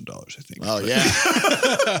 $1,000, I think. Oh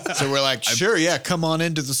yeah. So we're like, sure, yeah, come on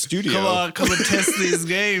into the studio. come and test these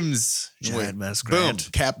games. Wait, Giant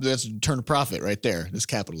muskrat. Boom. That's a turn of profit right there. That's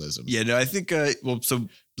capitalism. Yeah, no, I think, so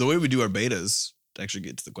the way we do our betas, to actually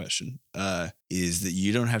get to the question, is that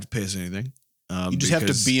you don't have to pay us anything. You just have to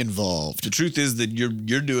because be involved. The truth is that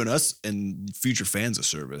you're doing us and future fans a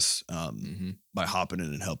service Mhm. by hopping in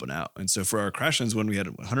and helping out. And so for our Crashlands one, we had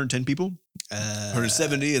 110 people,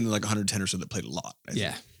 170, and then like 110 or so that played a lot. I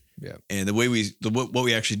think. Yeah. And the way what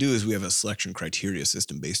we actually do is we have a selection criteria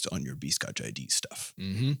system based on your B-Scotch ID stuff.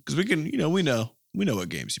 Mm-hmm. Because we can, we know what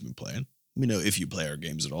games you've been playing. We know if you play our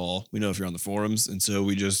games at all. We know if you're on the forums. And so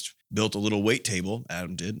we just built a little weight table,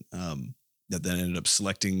 Adam did, that then ended up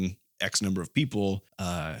selecting X number of people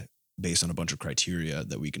based on a bunch of criteria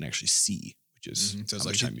that we can actually see, which is Mhm. So it's how like,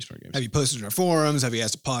 much time you spend on games. Have you posted in our forums? Have you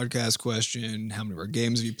asked a podcast question? How many of our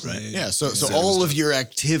games have you Right. played? Yeah, so So all it of was- your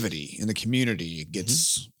activity in the community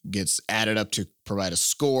gets added up to provide a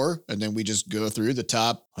score, and then we just go through the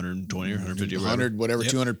top 120 or 150 or 100, whatever,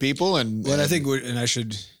 Yep. 200 people, and Well, I think, and I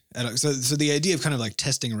should, so the idea of kind of like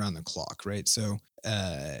testing around the clock, right? So,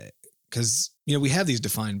 because, we have these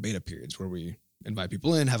defined beta periods where we invite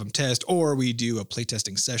people in, have them test, or we do a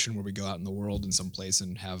playtesting session where we go out in the world in some place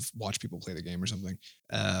and watch people play the game or something.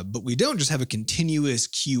 But we don't just have a continuous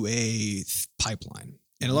QA pipeline.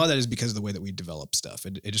 And a lot of that is because of the way that we develop stuff.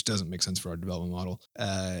 It just doesn't make sense for our development model.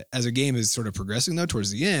 As a game is sort of progressing though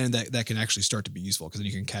towards the end, that can actually start to be useful because then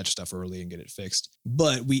you can catch stuff early and get it fixed.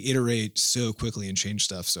 But we iterate so quickly and change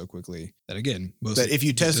stuff so quickly that again, that if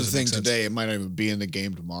you test a doesn't make thing sense. today, it might not even be in the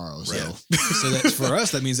game tomorrow. So So that for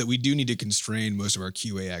us, that means that we do need to constrain most of our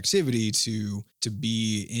QA activity to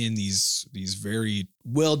be in these very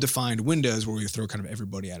well-defined windows where we throw kind of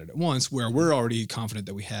everybody at it at once, where we're already confident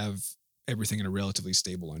that we have everything in a relatively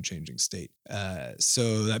stable, unchanging state.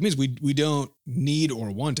 So that means we don't need or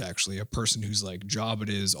want actually a person whose like job it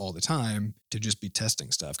is all the time to just be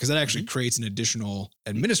testing stuff, because that actually creates an additional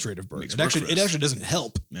administrative burden. Makes It work actually for us. it actually doesn't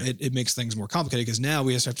help. Yeah. It makes things more complicated because now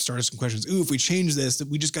we have to start asking questions. Ooh, if we change this, that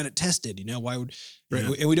we just got it tested. Why would? Right?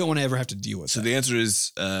 Yeah. And we don't want to ever have to deal with So that. the answer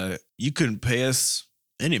is you couldn't pay us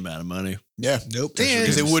any amount of money. yeah, Nope.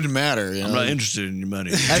 because it wouldn't matter. I'm not interested in your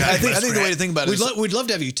money. I think the way to think about it is We'd love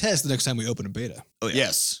to have you test the next time we open a beta. Oh, yeah.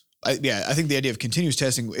 yes. I think the idea of continuous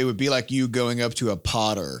testing, it would be like you going up to a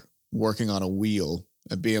potter working on a wheel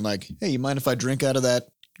and being like, hey, you mind if I drink out of that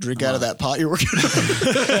pot you're working on?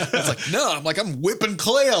 It's like, no, I'm whipping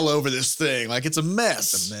clay all over this thing. Like it's a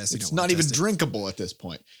mess. It's a mess. You It's don't not wanna even test it. drinkable at this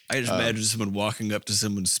point. I just imagine someone walking up to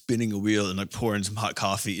someone spinning a wheel and like pouring some hot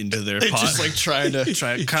coffee into their They're pot. just like trying to Can I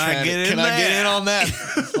trying to- get in Can I get there? in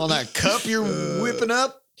on that cup you're whipping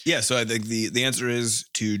up? Yeah, so I think the answer is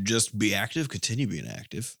to just be active, continue being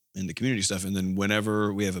active in the community stuff, and then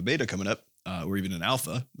whenever we have a beta coming up, or even an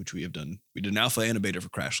alpha, which we have done, we did an alpha and a beta for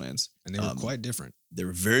Crashlands. And they were quite different. They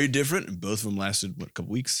were very different, and both of them lasted a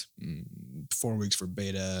couple weeks. 4 weeks for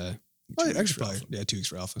beta. 2 weeks Actually, for probably, alpha. 2 weeks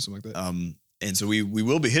for alpha, something like that. And so we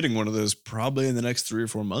will be hitting one of those probably in the next 3 or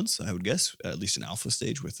 4 months, I would guess, at least an alpha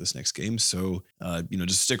stage with this next game. So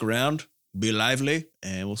just stick around. be lively,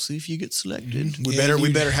 and we'll see if you get selected. We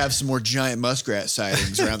better have some more giant muskrat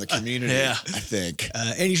sightings around the community. Yeah. I think.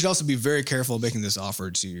 And you should also be very careful making this offer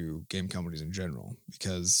to game companies in general,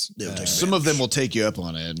 because They'll take Some of them will take you up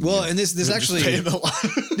on it. well, and this Just actually pay them a lot.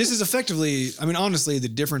 this is effectively, I mean, honestly, the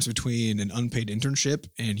difference between an unpaid internship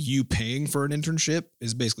and you paying for an internship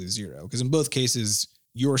is basically zero. Because in both cases,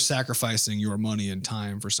 you're sacrificing your money and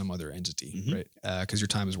time for some other entity, Mhm. right? Because your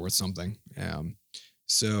time is worth something.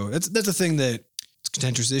 So that's a thing that it's a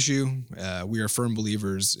contentious issue. We are firm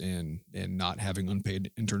believers in not having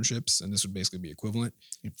unpaid internships, and this would basically be equivalent.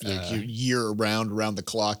 Like you're around the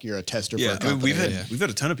clock. You're a tester for a Yeah, I mean, company. we've had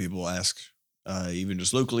a ton of people ask, even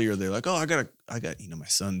just locally, or they're like, "Oh, I got my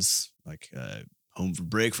son's like home for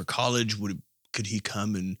break for college. Could he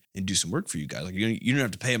come and do some work for you guys? Like you don't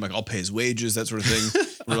have to pay him. Like I'll pay his wages, that sort of thing."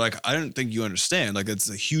 We're like, I don't think you understand. Like that's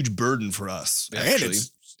a huge burden for us, actually.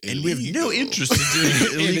 And we have no interest in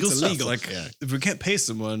doing illegal it's stuff. illegal. Like Yeah. if we can't pay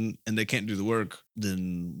someone and they can't do the work,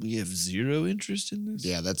 then we have zero interest in this.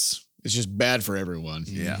 Yeah, it's just bad for everyone.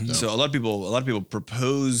 Yeah. Mhm. So a lot of people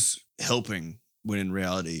propose helping when in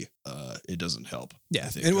reality, it doesn't help. Yeah, I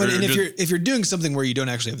think. and, Or if you're doing something where you don't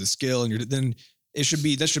actually have the skill, and then that should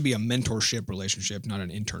be a mentorship relationship, not an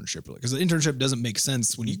internship, because the internship doesn't make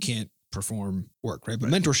sense when you can't perform work, right? But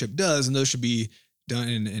mentorship does, and those should be done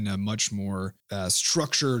in a much more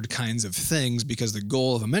structured kinds of things, because the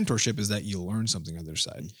goal of a mentorship is that you learn something on the other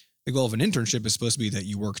side. The goal of an internship is supposed to be that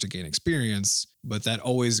you work to gain experience, but that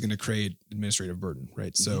always is going to create administrative burden,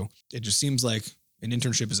 right? So it just seems like an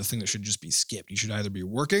internship is a thing that should just be skipped. You should either be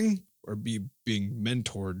working or be being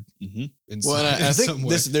mentored in Well, some, and I in think some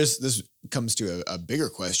way. this comes to a bigger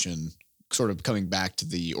question, sort of coming back to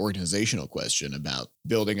the organizational question about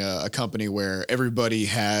building a company where everybody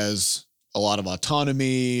has a lot of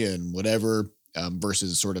autonomy and whatever,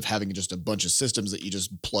 versus sort of having just a bunch of systems that you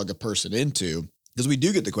just plug a person into. Because we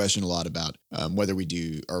do get the question a lot about whether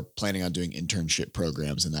we are planning on doing internship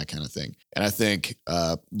programs and that kind of thing. And I think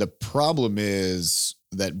the problem is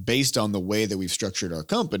that based on the way that we've structured our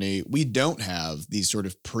company, we don't have these sort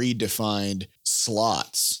of predefined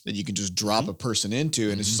slots that you can just drop a person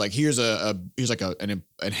into. And it's just like, here's like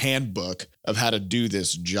a handbook of how to do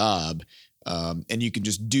this job. And you can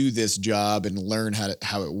just do this job and learn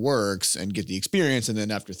how it works and get the experience. And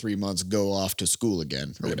then after 3 months, go off to school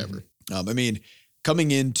again or whatever. I mean,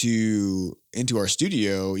 coming into our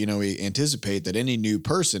studio, we anticipate that any new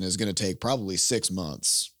person is going to take probably 6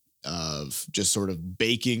 months of just sort of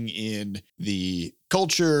baking in the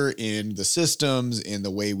culture, in the systems, in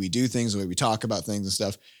the way we do things, the way we talk about things and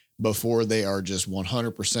stuff, before they are just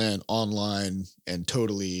 100% online and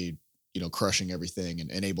totally, crushing everything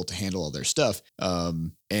and able to handle all their stuff.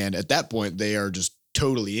 And at that point, they are just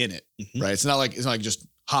totally in it, right? It's not like just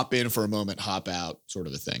hop in for a moment, hop out sort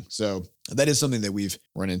of a thing. So that is something that we've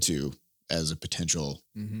run into as a potential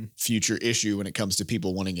future issue when it comes to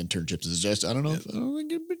people wanting internships. Is just, I don't know how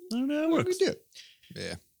it works. Do it.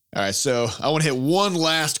 Yeah. All right. So I want to hit one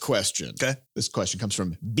last question. Okay. This question comes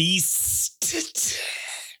from Beast.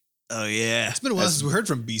 Oh yeah. It's been a while since we heard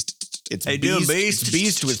from Beast. It's How you doing, Beast? It's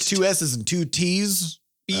Beast with 2 S's and 2 T's.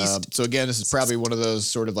 Beast. So again, this is probably one of those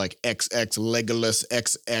sort of like XX Legolas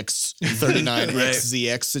XX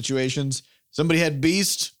 39XZX situations. Somebody had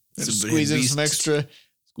Beast. Squeeze in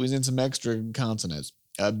some extra consonants.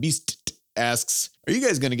 Beast asks, are you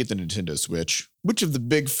guys going to get the Nintendo Switch? Which of the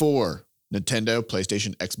big four, Nintendo,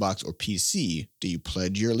 PlayStation, Xbox, or PC, do you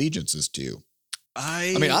pledge your allegiances to?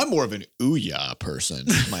 I mean, I'm more of an Ouya person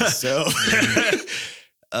myself.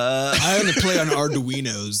 I only play on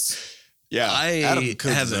Arduinos. Yeah, I Adam cooks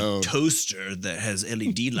have his a own. toaster that has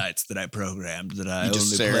LED lights that I programmed that I You only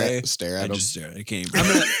just play. stare I at them. just stare. I can't.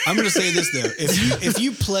 I'm gonna say this though: if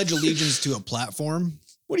you pledge allegiance to a platform,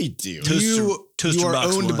 What do you do? Toaster you are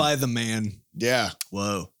box owned one. by the man. Yeah.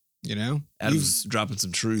 Whoa, You know, Adam's dropping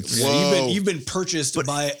some truths. Yeah, Whoa. you've been purchased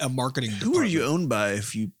by a marketing. Who are you department. owned by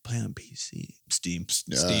if you play on PC? Steam.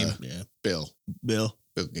 Steam. Yeah. Bill Bill.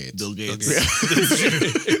 Gates. Bill Gates.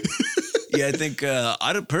 Yeah. Yeah, I think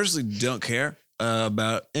I personally don't care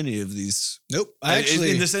about any of these. Nope. I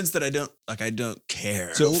actually, in the sense that I don't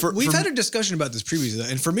care. so for- we've for- had a discussion about this previously,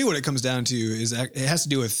 and for me, what it comes down to is it has to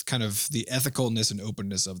do with kind of the ethicalness and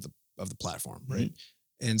openness of the platform, right?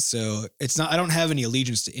 And so it's not. I don't have any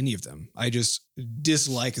allegiance to any of them. I just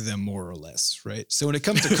dislike them more or less, right? So when it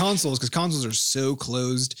comes to consoles, because consoles are so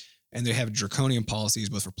closed and they have draconian policies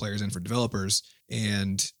both for players and for developers,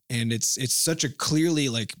 and it's such a clearly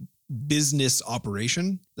like business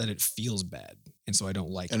operation that it feels bad, and so I don't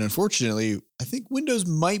like it. And unfortunately, I think Windows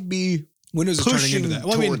might be Windows is turning pushing into that.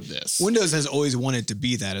 Well, I mean, toward this. Windows has always wanted to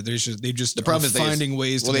be that. They just The problem are is they finding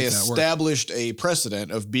ways to they make that work. established a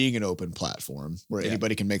precedent of being an open platform where Yeah.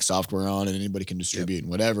 anybody can make software on and anybody can distribute and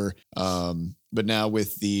whatever. But now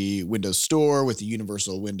with the Windows Store, with the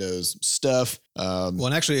universal Windows stuff, Well,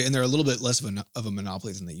 and actually, and they're a little bit less of a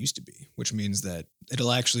monopoly than they used to be, which means that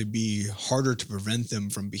it'll actually be harder to prevent them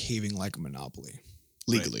from behaving like a monopoly.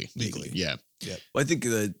 legally, Legally. yeah. Well, I think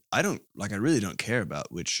that I really don't care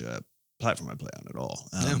about which platform I play on at all.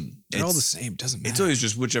 They're all it's- the same. Doesn't matter. It's always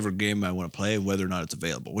just whichever game I want to play, whether or not it's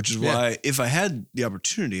available. Which is Yeah. why, if I had the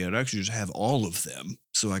opportunity, I'd actually just have all of them,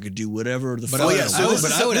 so I could do whatever the But fuck I Oh would- yeah, I so want. this,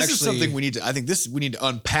 but is, I would this is actually- something we need to. I think we need to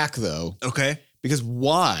unpack though, Okay. because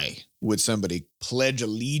why would somebody pledge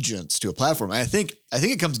allegiance to a platform? I think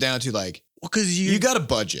it comes down to like Well, because you got a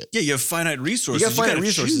budget, yeah, you have finite you resources. got finite gotta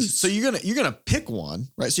resources, choose. so you're gonna pick one,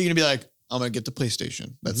 right? So you're gonna be like, I'm gonna get the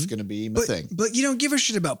PlayStation. That's Mhm. gonna be my thing. But you don't give a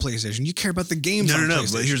shit about PlayStation. You care about the games. no. on But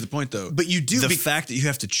PlayStation. here's the point, though. But you do. The be- fact that you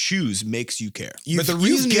have to choose makes you care. But the you've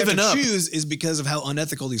reason you have given to up. choose is because of how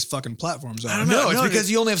unethical these fucking platforms are. I don't know. No, it's No, because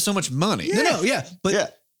you only have so much money. No, yeah. But Yeah.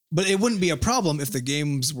 but it wouldn't be a problem if the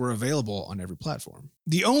games were available on every platform.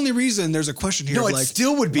 The only reason there's a question here No, of it like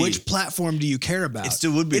still would be. which platform do you care about? It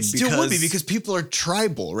still would be. It still would be because people are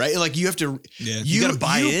tribal, right? Like you have to. yeah. You gotta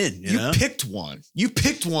buy in, you know? picked one. You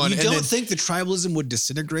picked one. You and don't then, think the tribalism would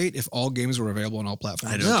disintegrate if all games were available on all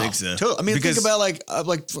platforms? I don't no, think so. I mean, Because- think about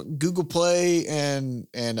like Google Play and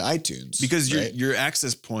iTunes because right? your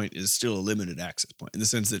access point is still a limited access point in the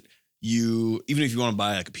sense that you, even if you want to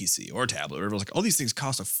buy like a PC or a tablet or whatever, like all these things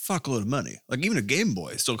cost a fuckload of money. Like even a Game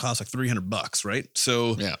Boy still costs like $300, right?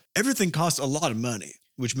 So Yeah. everything costs a lot of money,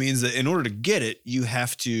 which means that in order to get it, you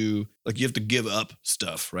have to give up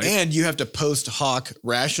stuff, right? and you have to post hoc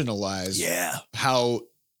rationalize yeah. how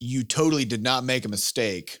you totally did not make a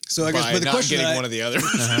mistake. So I guess- by but the not question getting I- one or the other.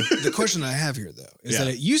 The question I have here, though, is Yeah. that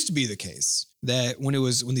it used to be the case that when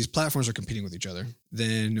these platforms are competing with each other,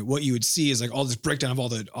 then what you would see is like all this breakdown of all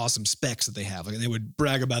the awesome specs that they have. Like, and they would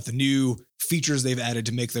brag about the new features they've added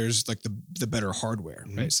to make theirs like the better hardware,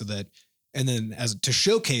 Mhm. right? So that, and then as to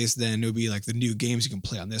showcase, then it would be like the new games you can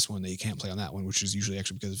play on this one that you can't play on that one, which is usually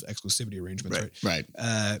actually because of exclusivity arrangements, right?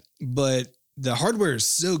 Right. But the hardware is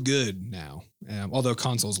so good now, although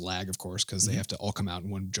consoles lag, of course, because they have to all come out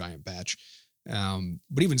in one giant batch.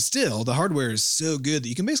 But even still, the hardware is so good that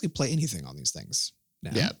you can basically play anything on these things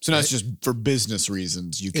now. Yeah. So now it's just for business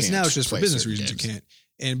reasons. You can't. It's now it's just for play business certain reasons games. you can't.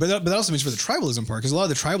 And but that also means for the tribalism part, because a lot of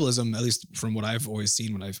the tribalism, at least from what I've always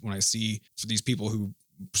seen when I see for these people who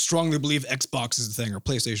strongly believe Xbox is the thing or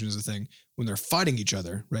PlayStation is the thing, when they're fighting each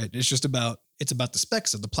other, right? It's about the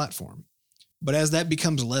specs of the platform. But as that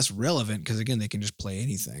becomes less relevant, because again, they can just play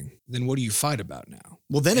anything, then what do you fight about now?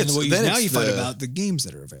 Well, then And it's what then now it's you fight the- about the games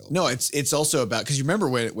that are available. No, it's also about because you remember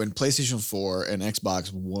when PlayStation 4 and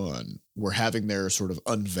Xbox One were having their sort of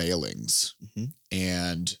unveilings, Mhm.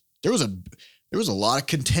 and there was a lot of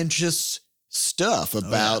contentious stuff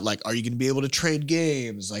about like, are you going to be able to trade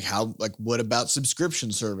games? Like what about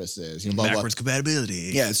subscription services? You know, blah, blah, blah. Backwards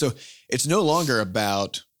compatibility. Yeah, so it's no longer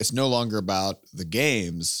about the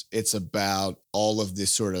games. It's about all of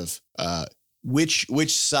this sort of which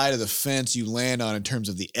side of the fence you land on in terms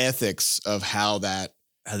of the ethics of how that.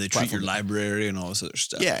 How they treat your Platform. library and all this other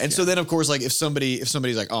stuff. Yeah, and so then of course, like if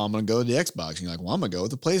somebody's like, oh, I'm gonna go with the Xbox, and you're like, well, I'm gonna go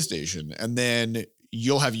with the PlayStation, and then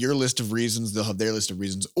you'll have your list of reasons, they'll have their list of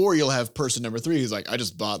reasons, or you'll have person number 3 who's like, I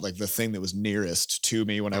just bought like the thing that was nearest to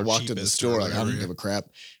me when I Or walked in the cheapest or store. Like I whatever, don't yeah. give a crap.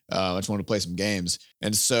 I just want to play some games,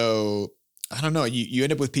 and so I don't know. You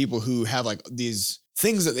end up with people who have like these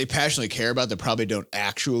things that they passionately care about that probably don't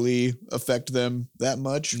actually affect them that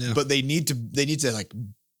much, No. but they need to like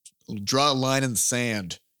draw a line in the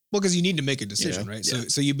sand. Well, because you need to make a decision, Yeah, right? yeah.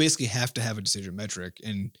 So you basically have to have a decision metric,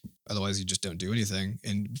 and otherwise you just don't do anything.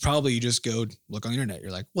 And probably you just go look on the internet.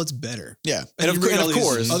 You're like, what's better? Yeah, And, and you read all of these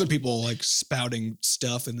course, other people like spouting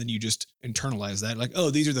stuff, and then you just internalize that. Like, oh,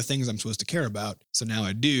 these are the things I'm supposed to care about. So now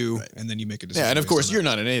I do, Right. and then you make a decision. yeah, and of based course on you're that.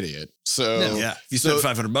 not an idiot. So Yeah. If you so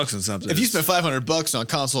spend $500 on something. if you spend $500 on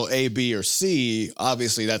console A, B, or C,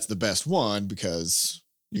 obviously that's the best one because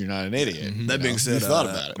you're not an idiot. Mhm. That being said, you thought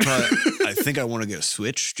about it. I think I want to get a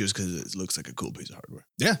Switch just because it looks like a cool piece of hardware.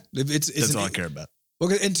 Yeah, it's That's all I care about.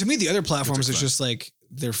 Well, and to me, the other platforms It's is fun. just like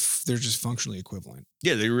they're just functionally equivalent.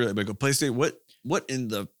 Yeah, they really like a PlayStation. What in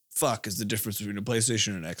the fuck is the difference between a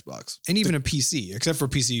PlayStation and an Xbox? And even a PC, except for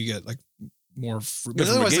PC, you get like more. But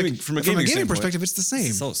from a gaming standpoint, perspective, it's the same.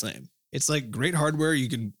 It's all the same. It's like great hardware. You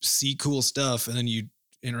can see cool stuff, and then you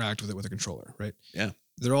interact with it with a controller, right? Yeah.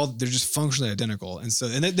 they're just functionally identical. And so,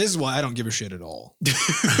 this is why I don't give a shit at all.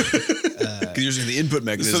 Because you're saying the input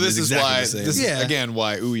mechanism. So this is exactly why the same. this is, Yeah. again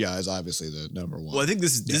why Ouya is obviously the number one. Well, I think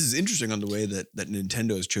this is interesting on the way that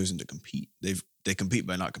Nintendo has chosen to compete. They compete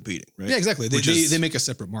by not competing, right? Yeah, exactly. Which is They make a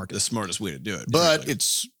separate market. the smartest way to do it. but frankly.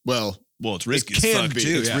 it's it's risky it as can fuck be.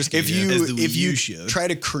 too. It's yeah. risky. If As you the if Wii you U showed. try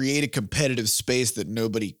to create a competitive space that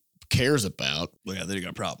nobody cares about, well, yeah, then you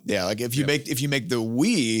got a problem. yeah, like if you make the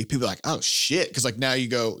Wii, people are like, oh shit, because like now you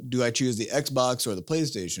go, do I choose the Xbox or the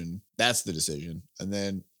PlayStation? That's the decision, and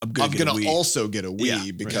then I'm get a gonna Wii. also get a Wii Yeah,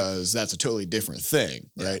 right. because that's a totally different thing,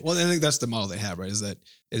 right? Well, I think that's the model they have, right? Is that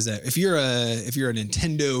if you're a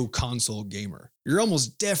Nintendo console gamer, you're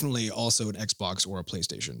almost definitely also an Xbox or a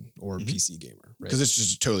PlayStation or a PC gamer, right? Because it's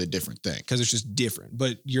just a totally different thing. Because it's just different.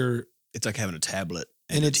 But It's like having a tablet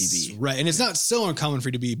and, and a it's TV. right, and it's not so uncommon for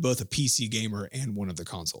you to be both a PC gamer and one of the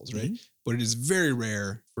consoles, right? But it is very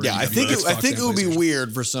rare. For Yeah, you I to be think Xbox I think and it would be PlayStation.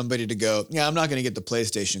 weird for somebody to go, yeah, I'm not going to get the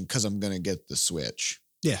PlayStation because I'm going to get the Switch.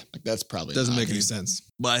 Yeah. Like that's probably Doesn't not make any good. sense.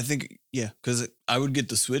 Well, I think, because I would get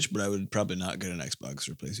the Switch, but I would probably not get an Xbox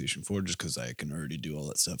or PlayStation 4 just because I can already do all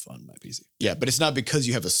that stuff on my PC. Yeah, but it's not because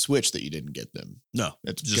you have a Switch that you didn't get them. No,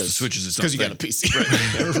 It's just the Switch is its own because you got a thing.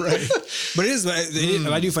 PC. Right. But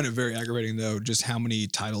I do find it very aggravating though, just how many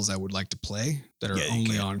titles I would like to play that are Yeah, you only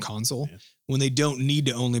can't. on console Yeah. when they don't need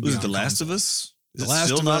to only be Was on it The Last console. of Us? Is The it Last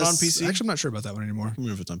still of not Us, on PC? Actually, I'm not sure about that one anymore. I don't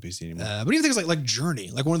remember if it's on PC anymore. But even things like Journey,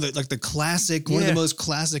 like one of the classic, one of Yeah. the most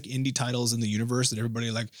classic indie titles in the universe that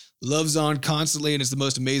everybody like loves on constantly, and it's the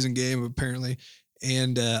most amazing game apparently.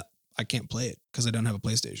 And I can't play it because I don't have a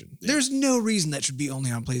PlayStation. Yeah. There's no reason that should be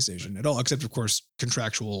only on PlayStation at all, except of course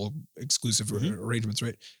contractual exclusive Mhm. arrangements,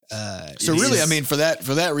 right? So It really, is- I mean, for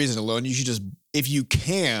that reason alone, you should just, if you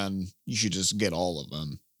can, you should just get all of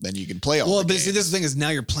them. Then you can play all. well, the but see, games. this thing is now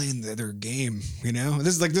you're playing their game. You know,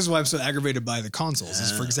 this is why I'm so aggravated by the consoles.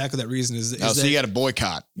 Is for Ah. exactly that reason. Is Oh, so that you got to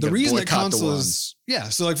boycott. You the gotta reason that boycott the ones. consoles, yeah.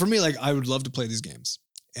 So like for me, like I would love to play these games,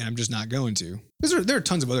 and I'm just not going to. Because there are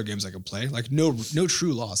tons of other games I could play. Like no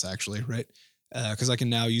true loss actually, right? Because I can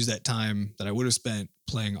now use that time that I would have spent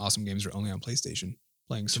playing awesome games that are only on PlayStation,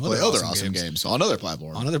 playing some play other other awesome games on other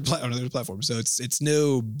platforms. on other platforms. So it's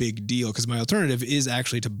no big deal because my alternative is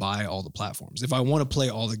actually to buy all the platforms. If I want to play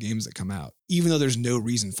all the games that come out, even though there's no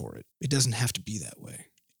reason for it, it doesn't have to be that way.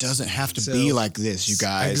 It doesn't have to So- be like this, you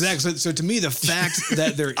guys. Exactly. So to me, the fact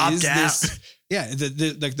that there Opt is out. this, yeah,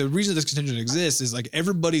 the reason this contention exists is like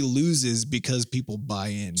everybody loses because people buy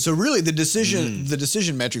in. So really, the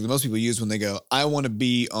decision metric that most people use when they go, I want to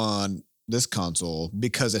be on this console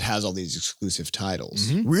because it has all these exclusive titles.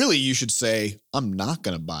 Mhm. Really, you should say, I'm not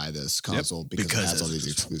going to buy this console because it because has all it's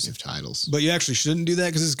these exclusive. exclusive titles. But you actually shouldn't do that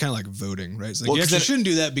because it's kind of like voting, right? It's like Well, you 'cause actually then- shouldn't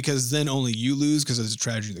do that because then only you lose because it's a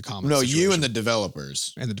tragedy of the commons. No, you situation. and the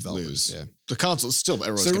developers. and the developers. lose. Yeah. The console still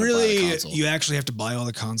everyone's So going to buy a really, console. you actually have to buy all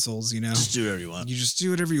the consoles. You know, Just do whatever you want. you just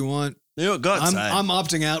do whatever you want. You know what? Go outside. I'm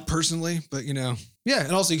opting out personally, but you know, yeah,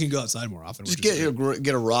 and also you can go outside more often. Just which is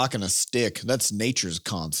get a rock and a stick. That's nature's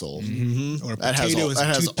console. Mhm. Mhm. or a That has potato all, and that some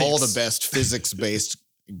has all the toothpicks. best physics based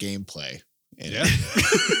gameplay. in Yeah. it.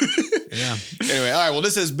 Yeah. Anyway, all right. Well,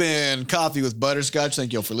 this has been Coffee with Butterscotch.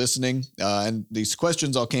 Thank you all for listening. And these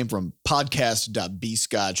questions all came from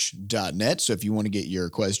podcast.bscotch.net. So if you want to get your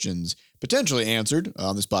questions potentially answered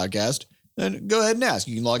on this podcast, then go ahead and ask.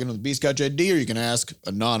 You can log in with the Bscotch ID or you can ask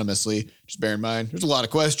anonymously. Just bear in mind, there's a lot of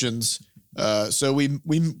questions. So we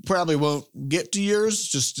probably won't get to yours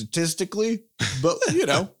just statistically, but you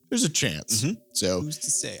know, there's a chance. Mhm. So Who's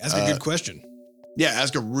to say? That's a good question. yeah,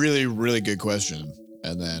 ask a really, really good question.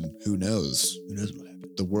 And then who knows? Who knows what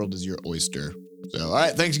happened? The world is your oyster. So, all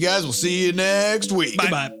right. Thanks, you guys. We'll see you next week.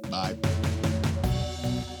 Bye. Bye.